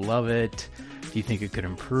podcast? Do you love it? Do you think it could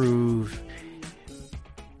improve?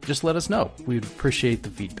 Just let us know. We'd appreciate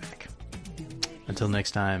the feedback. Until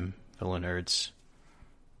next time, fellow nerds,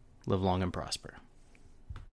 live long and prosper.